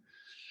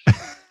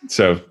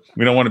 So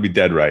we don't want to be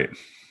dead right.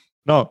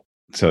 No.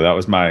 So that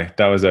was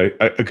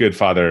a good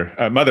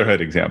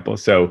motherhood example.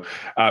 So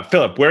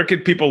Philip, where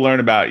could people learn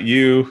about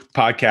you,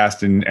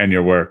 podcast, and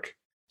your work?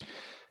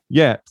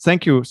 Yeah,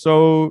 thank you.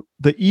 So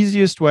the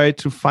easiest way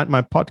to find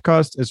my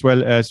podcast as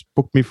well as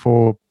book me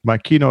for my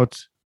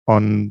keynote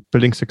on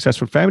building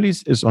successful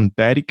families is on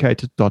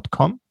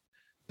dedicated.com.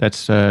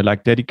 That's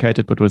like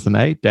dedicated, but with an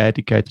A,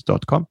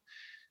 dedicated.com.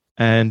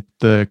 And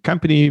the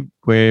company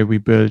where we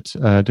build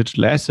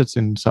digital assets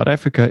in South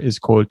Africa is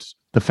called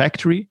The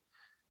Factory.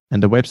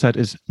 And the website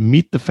is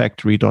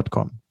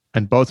meetthefactory.com.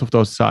 And both of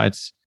those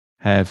sites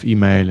have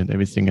email and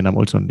everything. And I'm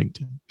also on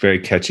LinkedIn. Very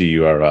catchy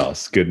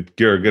URLs. Good.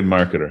 You're a good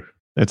marketer.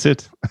 That's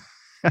it.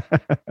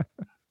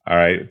 All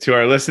right. To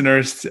our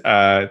listeners,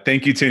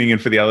 thank you tuning in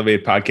for the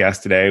Elevate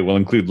podcast today. We'll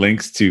include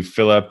links to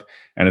Philip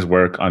and his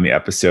work on the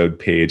episode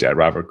page at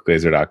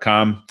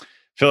robertglazer.com.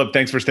 Philip,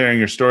 thanks for sharing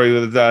your story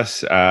with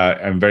us.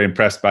 I'm very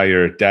impressed by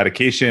your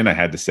dedication. I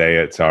had to say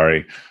it.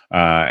 Sorry.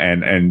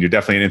 And you're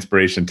definitely an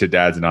inspiration to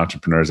dads and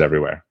entrepreneurs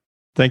everywhere.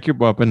 Thank you,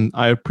 Bob. And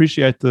I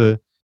appreciate the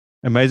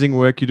amazing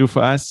work you do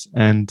for us.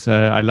 And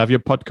I love your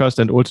podcast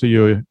and also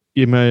your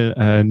email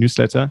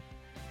newsletter.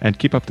 And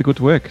keep up the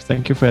good work.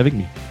 Thank you for having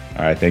me.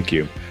 All right. Thank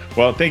you.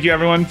 Well, thank you,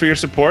 everyone, for your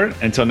support.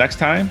 Until next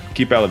time,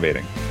 keep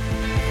elevating.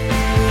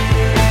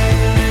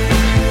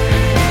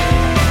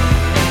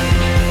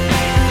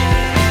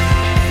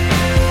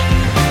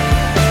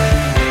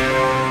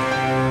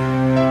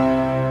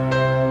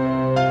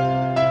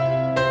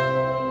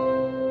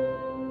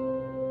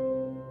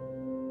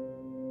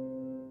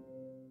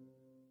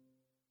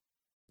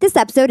 This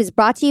episode is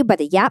brought to you by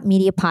the Yap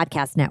Media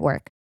Podcast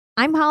Network.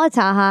 I'm Hala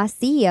Taha,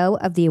 CEO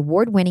of the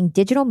award-winning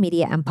digital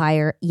media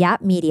empire,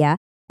 Yap Media,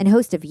 and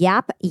host of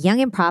Yap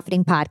Young and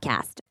Profiting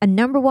Podcast, a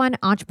 #1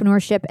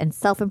 entrepreneurship and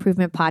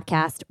self-improvement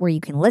podcast where you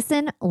can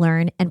listen,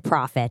 learn, and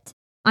profit.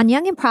 On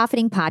Young and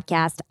Profiting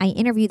Podcast, I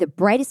interview the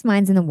brightest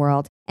minds in the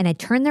world, and I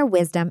turn their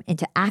wisdom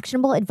into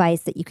actionable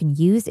advice that you can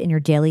use in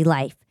your daily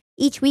life.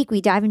 Each week, we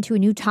dive into a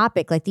new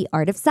topic like the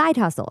art of side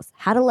hustles,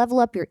 how to level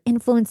up your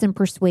influence and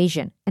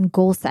persuasion, and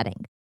goal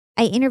setting.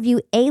 I interview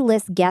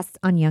A-list guests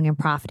on Young and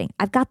Profiting.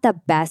 I've got the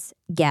best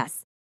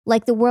guests,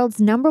 like the world's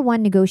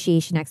 #1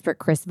 negotiation expert,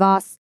 Chris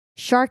Voss,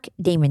 Shark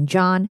Damon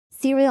John,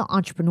 serial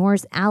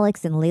entrepreneurs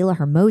Alex and Layla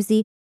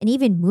Hermosi, and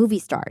even movie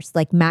stars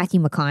like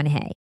Matthew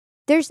McConaughey.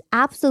 There's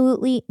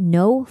absolutely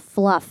no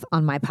fluff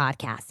on my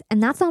podcast,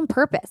 and that's on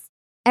purpose.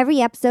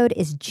 Every episode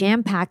is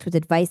jam-packed with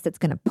advice that's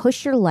going to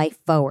push your life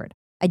forward.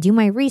 I do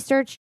my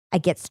research, I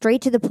get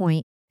straight to the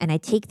point, and I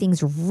take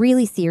things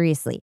really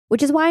seriously,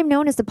 which is why I'm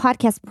known as the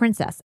podcast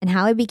princess and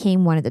how I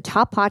became one of the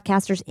top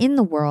podcasters in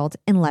the world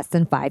in less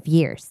than 5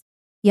 years.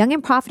 Young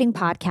and Profiting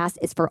Podcast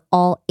is for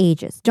all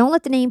ages. Don't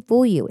let the name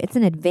fool you. It's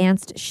an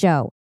advanced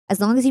show. As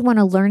long as you want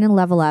to learn and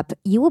level up,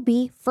 you will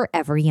be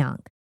forever young.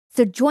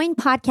 So join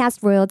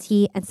Podcast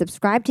Royalty and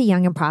subscribe to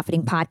Young and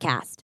Profiting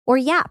Podcast, or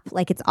YAP,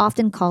 like it's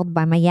often called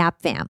by my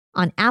YAP fam,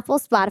 on Apple,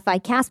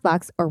 Spotify,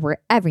 CastBox, or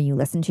wherever you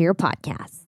listen to your podcasts.